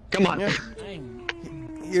 Come on. Yeah.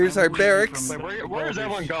 Dang. Here's our barracks. Wait, where is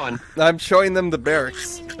everyone going? I'm showing them the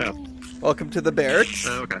barracks. Oh. Welcome to the barracks.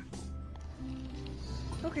 Okay.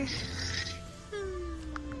 Okay.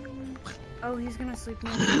 Oh, he's gonna sleep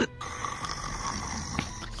now.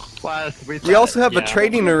 Well, We also have a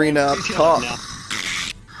training arena up top.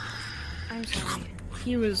 I'm sorry.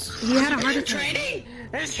 He had a heart attack.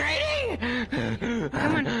 There's training!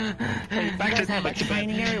 Come on. You guys have a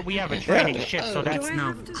training area? We have a training ship, so that's Do I no...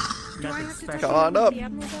 have to nothing tell special. Come on you up. what the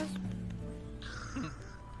Admiral does?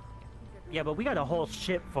 Yeah, but we got a whole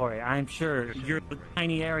ship for it. I'm sure your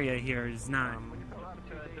tiny area here is not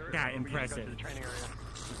that impressive.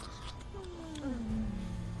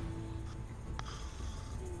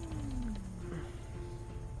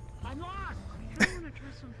 I'm lost. I want to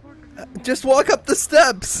try some pork. Just walk up the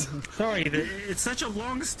steps. Sorry, it's such a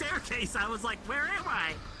long staircase. I was like, where am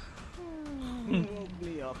I? Woke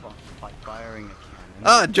me up by firing a cannon.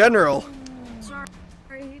 Ah, General. Sorry.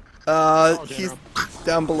 He's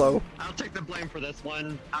down below. I'll take the blame for this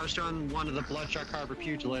one. I was showing one of the Bloodshark Harbor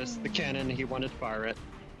pugilists the cannon. He wanted to fire it.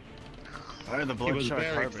 Fire the He was Bloodshark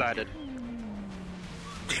very Harbor. excited.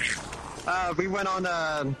 We went on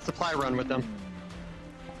a supply run with them.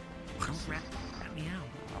 Don't rat me out.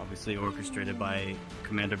 Obviously orchestrated by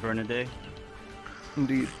Commander Bernadette.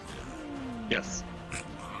 Indeed. Yes.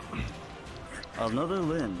 Another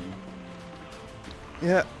Lynn.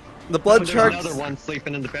 Yeah. The blood There's shark's another one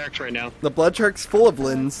sleeping in the barracks right now. the blood shark's full of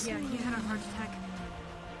Lins. Yeah, he had a heart attack.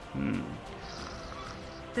 Hmm.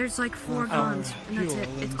 There's like 4 guns, and that's it.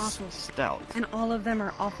 It's awful. Stout. And all of them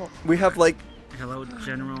are awful. We have like Hello,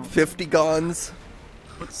 General. 50 Gons.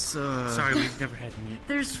 What's Sorry, we've never had meat.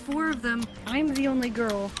 There's 4 of them. I'm the only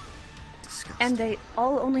girl. And they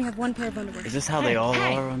all only have 1 pair of underwear. Is this how they all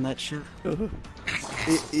are on that ship?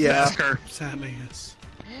 Yeah. Ask her. sadly, yes.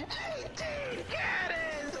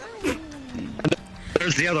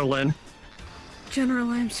 There's the other Lynn. General,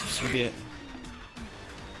 I'm so sorry.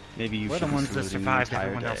 Maybe you We're should the ones be that saluting survived. the entire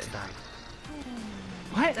Everyone else day. died.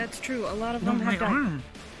 What? That's true. A lot of No, them my have died. arm.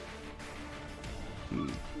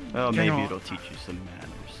 Well, General. maybe it'll teach you some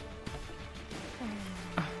manners.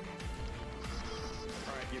 Alright,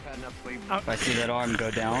 you've had enough sleep. If I see that arm go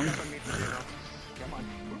down,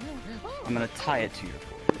 I'm gonna tie it to your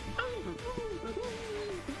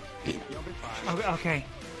forehead. Okay.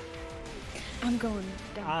 I'm going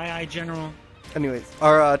down. Aye, General. Anyways,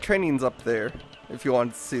 our training's up there. If you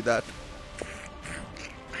want to see that.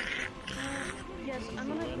 Yes, I'm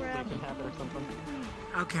gonna grab.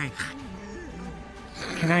 Okay.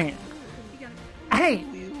 Can I? Hey!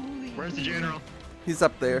 Where's the general? He's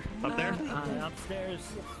up there. Up there? Upstairs.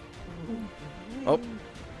 Oh.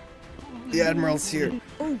 The Admiral's here.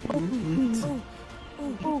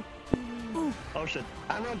 Oh shit.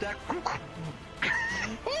 I'm on deck.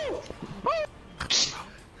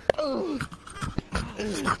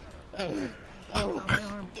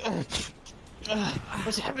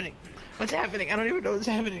 What's happening? What's happening? I don't even know what's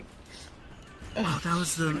happening. Oh, that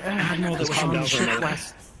was the admiral that was on the ship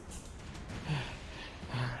last.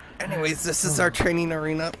 Anyways, this is our training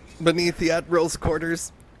arena beneath the Admiral's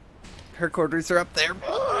quarters. Her quarters are up there.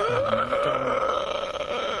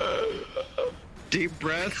 Deep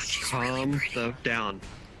breath. Calm the down.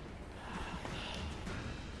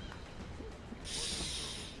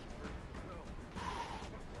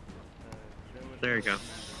 There you go.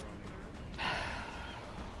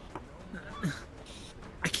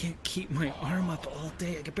 I can't keep my arm up all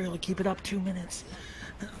day. I can barely keep it up 2 minutes.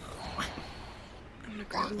 I'm gonna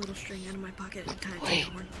grab a little string out of my pocket and tie it to the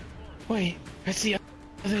horn. Wait, that's the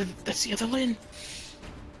other Lynn.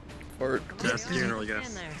 Or That's the general,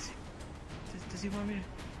 yes. Does he want me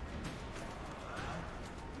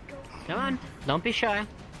to? Come on, don't be shy.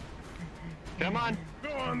 Come on.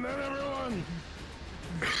 Go on then, everyone!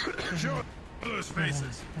 Show those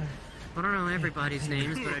faces. I don't know everybody's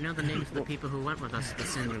names, but I know the names of the people who went with us to the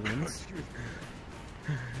Cinder Winds.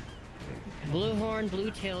 Bluehorn,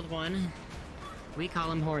 blue-tailed one. We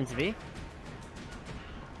call him Hornsby.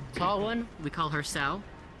 Tall one, we call her Sal.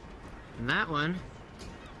 And that one,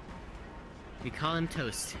 we call him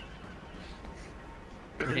Toast.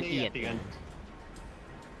 With an E at the end.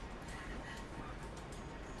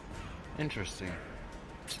 Interesting.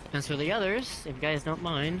 As for the others, if you guys don't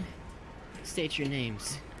mind, state your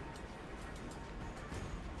names.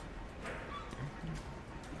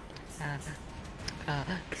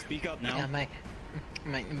 Speak up now. My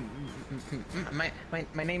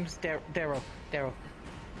name's Daryl. Daryl.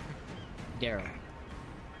 Daryl.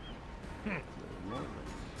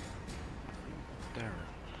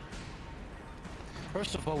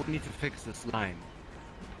 First of all, we need to fix this line.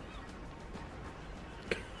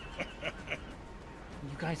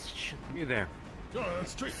 You guys should. You there? Go on,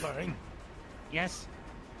 straight line. Yes?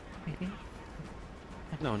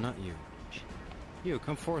 No, not you. You,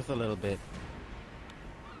 come forth a little bit.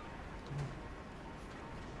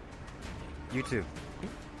 You too.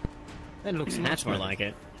 That looks That's more better. like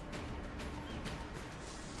it.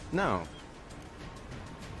 No.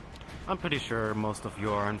 I'm pretty sure most of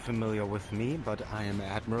you are unfamiliar with me, but I am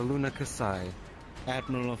Admiral Luna Kasai,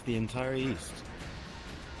 Admiral of the entire East.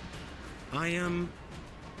 I am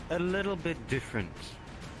a little bit different.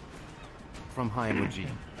 from Haimuji.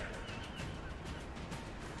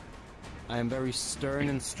 I am very stern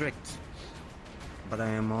and strict, but I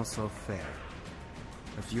am also fair.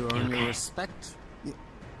 If you earn your respect,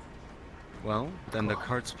 well, then the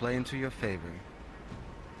cards play into your favor.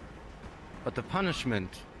 But the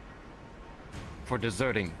punishment for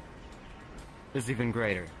deserting is even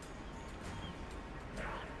greater.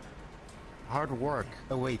 Hard work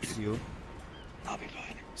awaits you. I'll be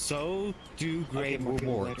fine. So do great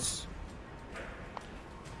rewards.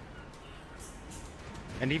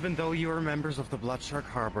 And even though you are members of the Bloodshark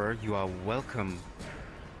Harbor, you are welcome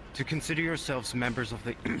to consider yourselves members of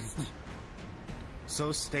the East.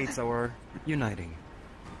 So states our uniting.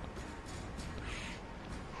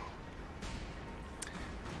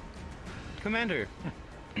 Commander,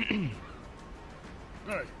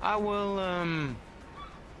 I will,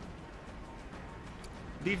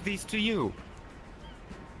 leave these to you.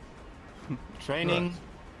 Training,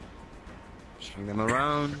 showing them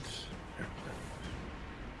around,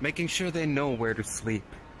 making sure they know where to sleep.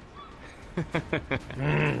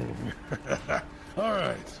 All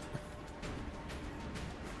right.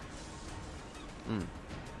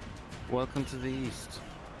 Welcome to the East.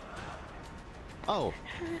 Oh,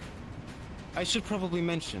 I should probably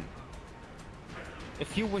mention,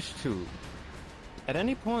 if you wish to, at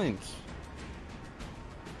any point,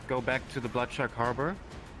 go back to the Bloodshark Harbor,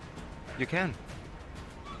 you can.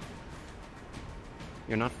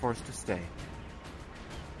 You're not forced to stay.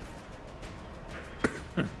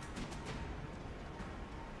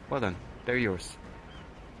 Well then, they're yours.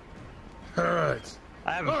 All right.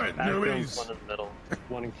 I have All right, newbies. one in the middle,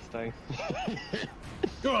 wanting to stay.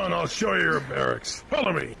 Go on, I'll show you your barracks.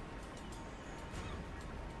 Follow me.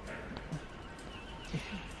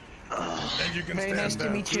 And you can Very stand nice to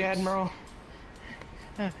down. meet you, Admiral.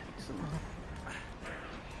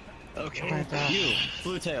 Okay. You,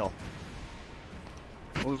 Bluetail.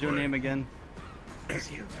 What was your name again?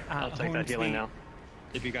 I'll take that healing now.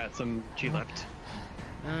 If you got some G left.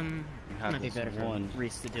 Might be better for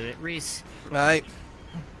Reese to do it. Reese. Right.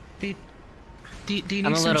 Do you need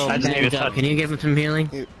I'm a some little I just need banged a up. touch. Can you give him some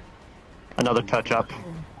healing? Another touch up.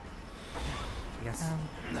 Yes.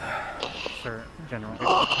 For General.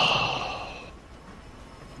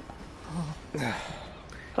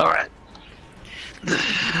 Alright.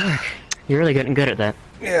 You're really getting good at that.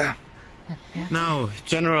 Yeah. Now,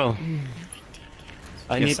 General,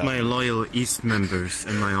 I Yes, need sir. my loyal East members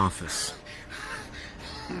in my office.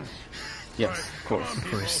 Yes, of course.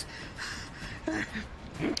 Of course.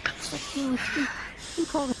 You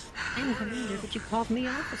called I'm commander, but you called me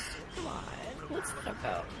officer. Come on. What's that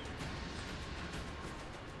about?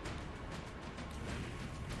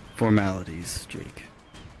 Formalities, Jake.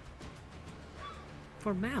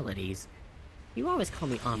 Formalities? You always call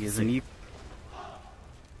me He is officer. an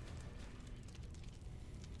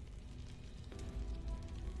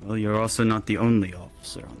Well, you're also not the only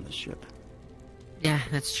officer on this ship. Yeah,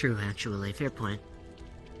 that's true, actually. Fair point.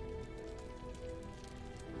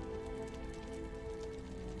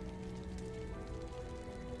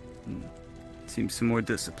 Seems some more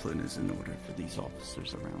discipline is in order for these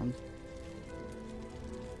officers around.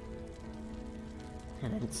 I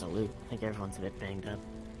didn't salute. I think everyone's a bit banged up.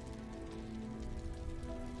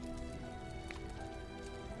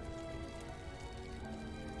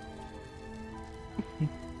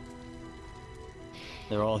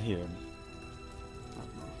 They're all here.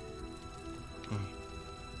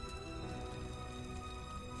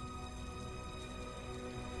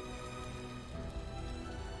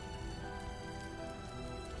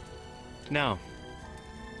 Now,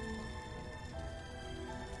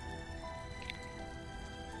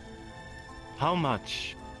 how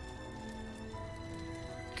much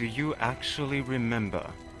do you actually remember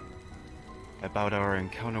about our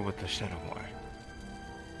encounter with the Shadow War?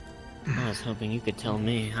 I was hoping you could tell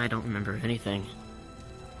me. I don't remember anything.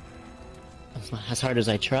 As hard as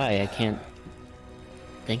I try, I can't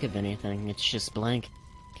think of anything. It's just blank.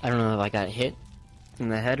 I don't know if I got hit in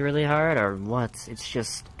the head really hard or what. It's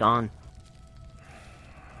just gone.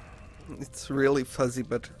 It's really fuzzy,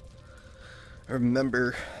 but I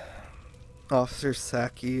remember Officer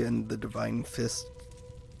Saki and the Divine Fist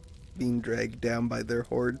being dragged down by their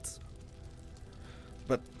hordes.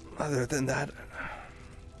 But other than that...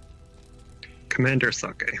 Commander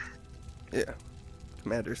Sake. Yeah,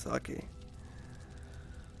 Commander Saki.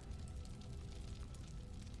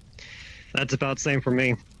 That's about the same for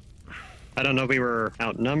me. I don't know if we were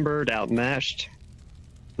outnumbered, outmatched.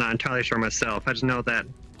 Not entirely sure myself. I just know that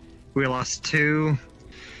we lost two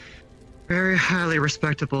very highly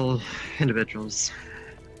respectable individuals.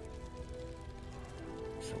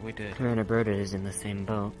 So we did. Commander Berta is in the same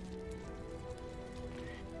boat.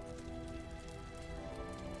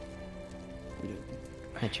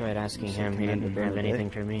 I tried asking You him, he didn't recommended have that, anything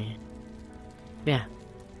eh? for me. Yeah.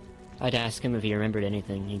 I'd ask him if he remembered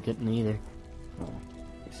anything, he couldn't either. Oh,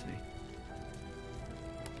 I see.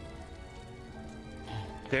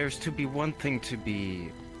 There's to be one thing to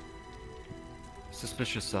be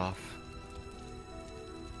suspicious of.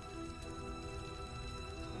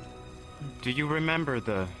 Do you remember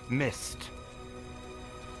the mist?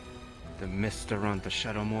 The mist around the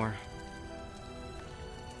Shadowmoor?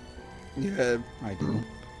 Yeah, I do.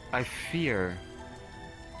 I fear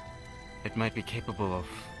it might be capable of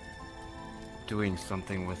doing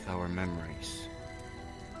something with our memories.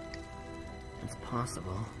 It's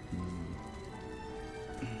possible.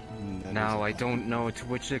 Now, I don't know to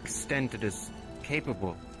which extent it is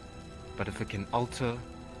capable, but if it can alter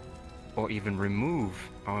or even remove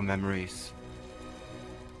our memories,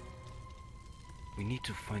 we need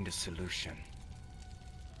to find a solution.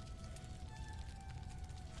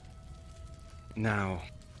 Now,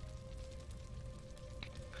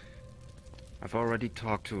 I've already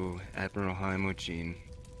talked to Admiral Haimujin,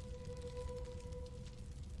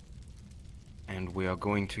 and we are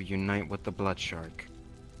going to unite with the Blood Shark.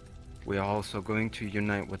 We are also going to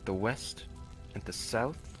unite with the West, and the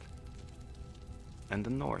South, and the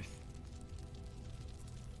North.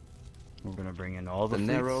 We're gonna bring in all the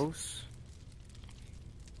fleets. Narrows.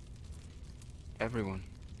 Everyone.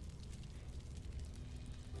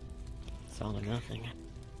 It's all or nothing.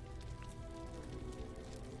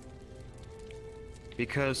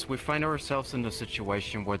 Because we find ourselves in a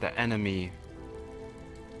situation where the enemy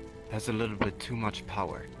has a little bit too much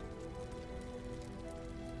power.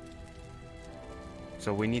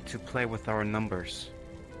 So we need to play with our numbers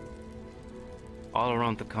all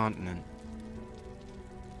around the continent.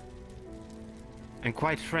 And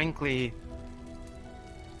quite frankly,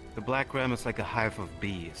 the Black Ram is like a hive of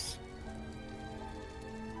bees.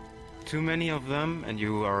 Too many of them and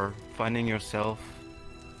you are finding yourself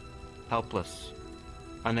helpless,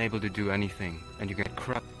 unable to do anything, and you get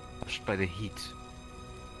crushed by the heat.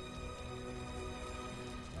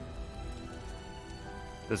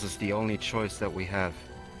 This is the only choice that we have.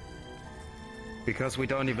 Because we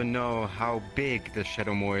don't even know how big the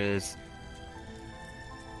Shadowmoor is.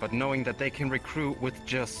 But knowing that they can recruit with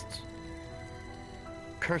just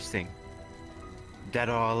cursing, dead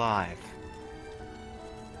or alive.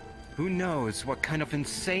 Who knows what kind of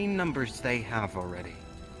insane numbers they have already.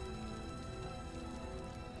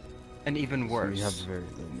 And even worse. So we have very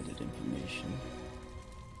limited information.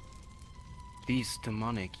 These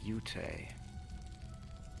demonic Yutei.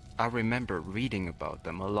 I remember reading about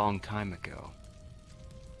them a long time ago.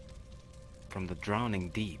 From the Drowning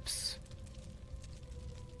Deeps.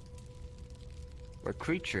 Where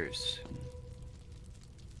creatures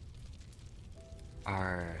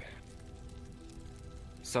are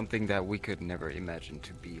something that we could never imagine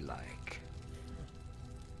to be like.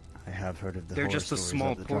 I have heard of the They're horror just a stories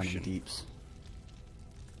small of the Drowning portion. Deeps.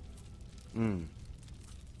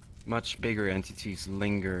 Much bigger entities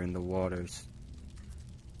linger in the waters.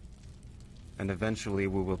 And eventually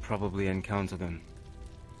we will probably encounter them.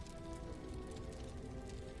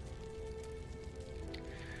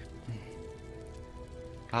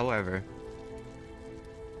 However,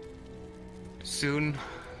 soon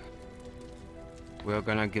we're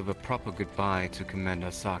gonna give a proper goodbye to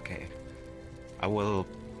Commander Sake. I will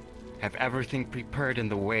have everything prepared in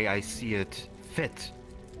the way I see it fit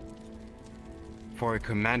for a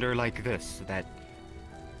commander like this that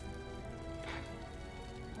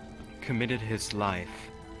committed his life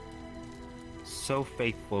so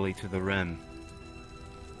faithfully to the Rim.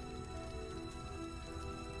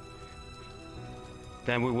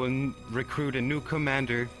 Then we will recruit a new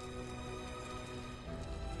commander,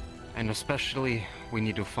 and especially we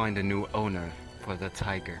need to find a new owner for the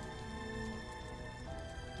Tiger.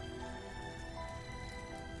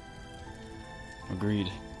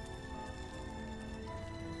 Agreed.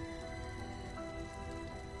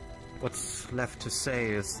 What's left to say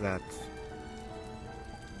is that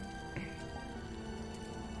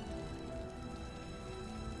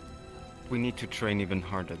we need to train even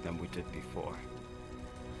harder than we did before.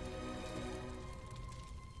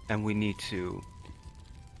 And we need to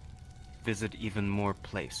visit even more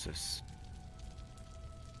places.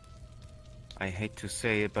 I hate to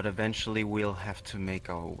say it, but eventually we'll have to make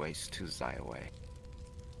our ways to Zaiwei.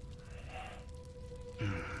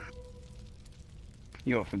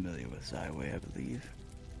 You're familiar with Zaiwei, I believe.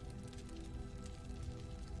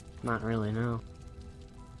 Not really, no.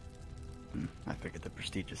 I figured the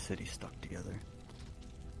prestigious city stuck together.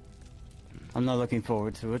 I'm not looking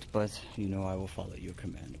forward to it, but you know I will follow your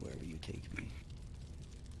command wherever you take me.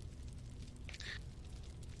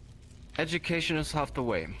 Education is half the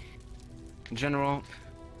way. General,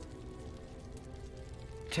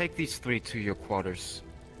 take these three to your quarters.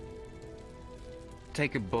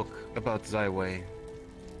 Take a book about Zyway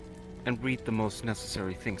and read the most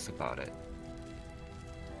necessary things about it.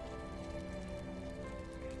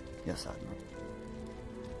 Yes, Admiral.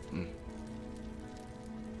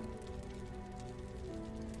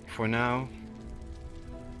 For now,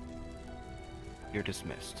 you're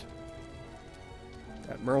dismissed.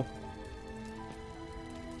 Admiral.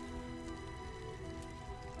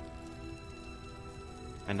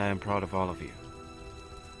 And I am proud of all of you.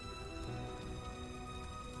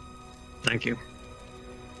 Thank you.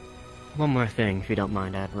 One more thing, if you don't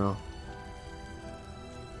mind, Admiral.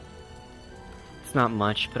 It's not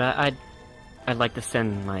much, but I'd like to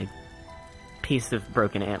send my piece of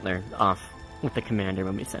broken antler off with the commander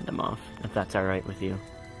when we send him off, if that's alright with you.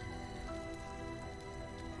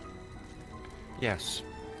 Yes.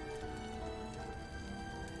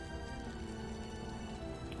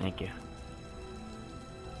 Thank you.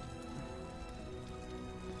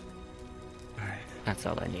 Alright. That's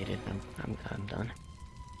all I needed. I'm done.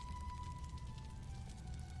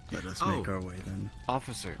 Let us make our way then.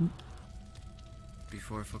 Officer,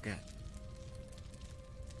 before I forget.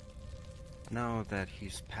 Now that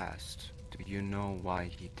he's passed, do you know why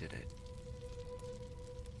he did it?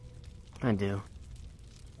 I do.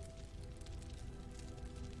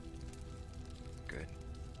 Good.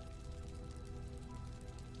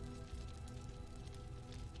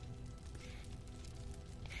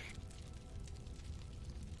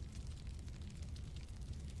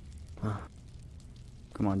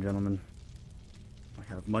 Come on, gentlemen. I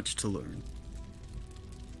have much to learn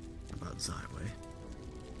about Zyway.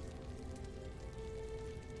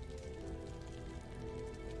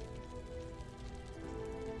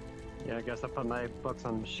 Yeah, I guess I put my books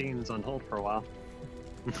on machines on hold for a while.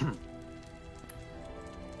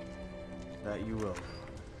 That you will.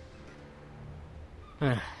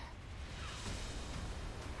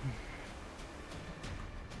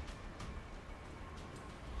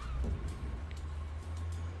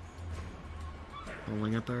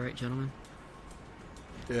 Holding up alright, gentlemen?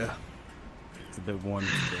 Yeah. It's a bit warm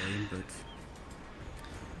today, but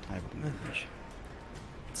I will manage.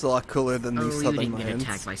 It's a lot cooler than these you southern didn't get lands.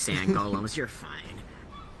 attacked by sand golems, you're fine.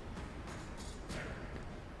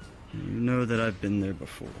 You know that I've been there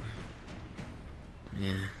before.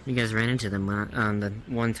 Yeah, you guys ran into them on the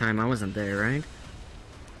one time I wasn't there, right?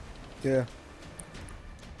 Yeah.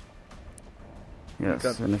 Yes,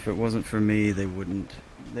 and if it wasn't for me, they wouldn't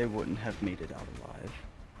have made it out alive.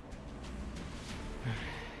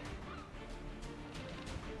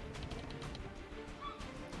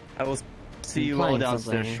 I will see you all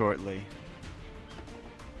downstairs shortly.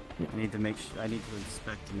 I need to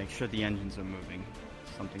inspect to make sure the engines are moving.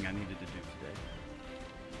 Something I needed to do today.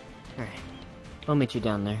 Alright. I'll meet you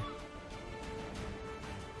down there.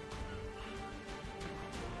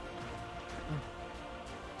 Oh.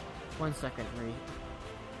 1 second,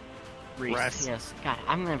 Reese. Yes. God,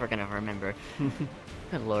 I'm never gonna remember.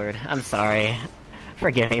 Good lord. I'm sorry.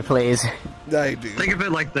 Forgive me, please. I do. Think of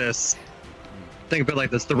it like this. Think of it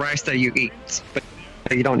like this. The rice that you eat, but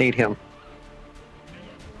you don't need him.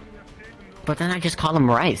 But then I just call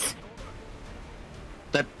him Rice.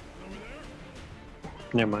 That...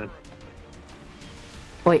 Never mind.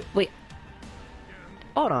 Wait.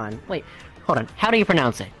 Hold on. How do you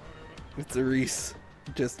pronounce it? It's a Reese.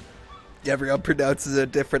 Just everyone pronounces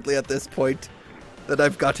it differently at this point. That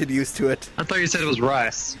I've gotten used to it. I thought you said it was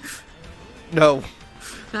rice. No.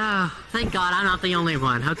 Oh, thank God I'm not the only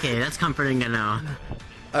one. Okay, that's comforting to know.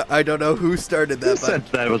 I don't know who started that, Who said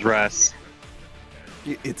that it was rice?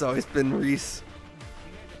 It's always been Reese.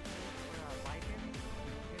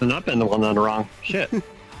 I've not been the one that's wrong. Shit.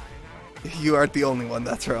 You aren't the only one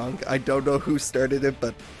that's wrong. I don't know who started it,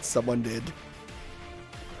 but someone did.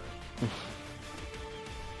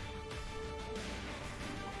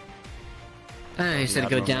 I said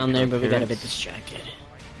go down there, but we got a bit distracted.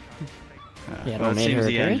 Yeah, well, it seems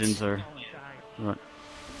the engines are... What?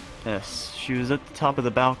 Yes, she was at the top of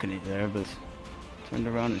the balcony there, but turned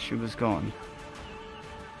around and she was gone.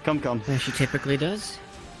 Come. As she typically does.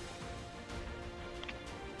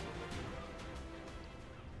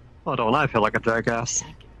 Oh, don't I feel like a jackass?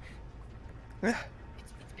 Yeah.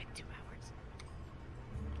 It's been 2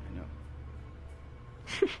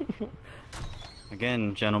 hours. I know.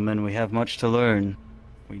 Again, gentlemen, we have much to learn.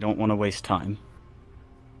 We don't want to waste time.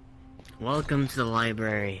 Welcome to the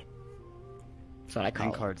library. That's what I call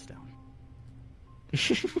it. Cards down.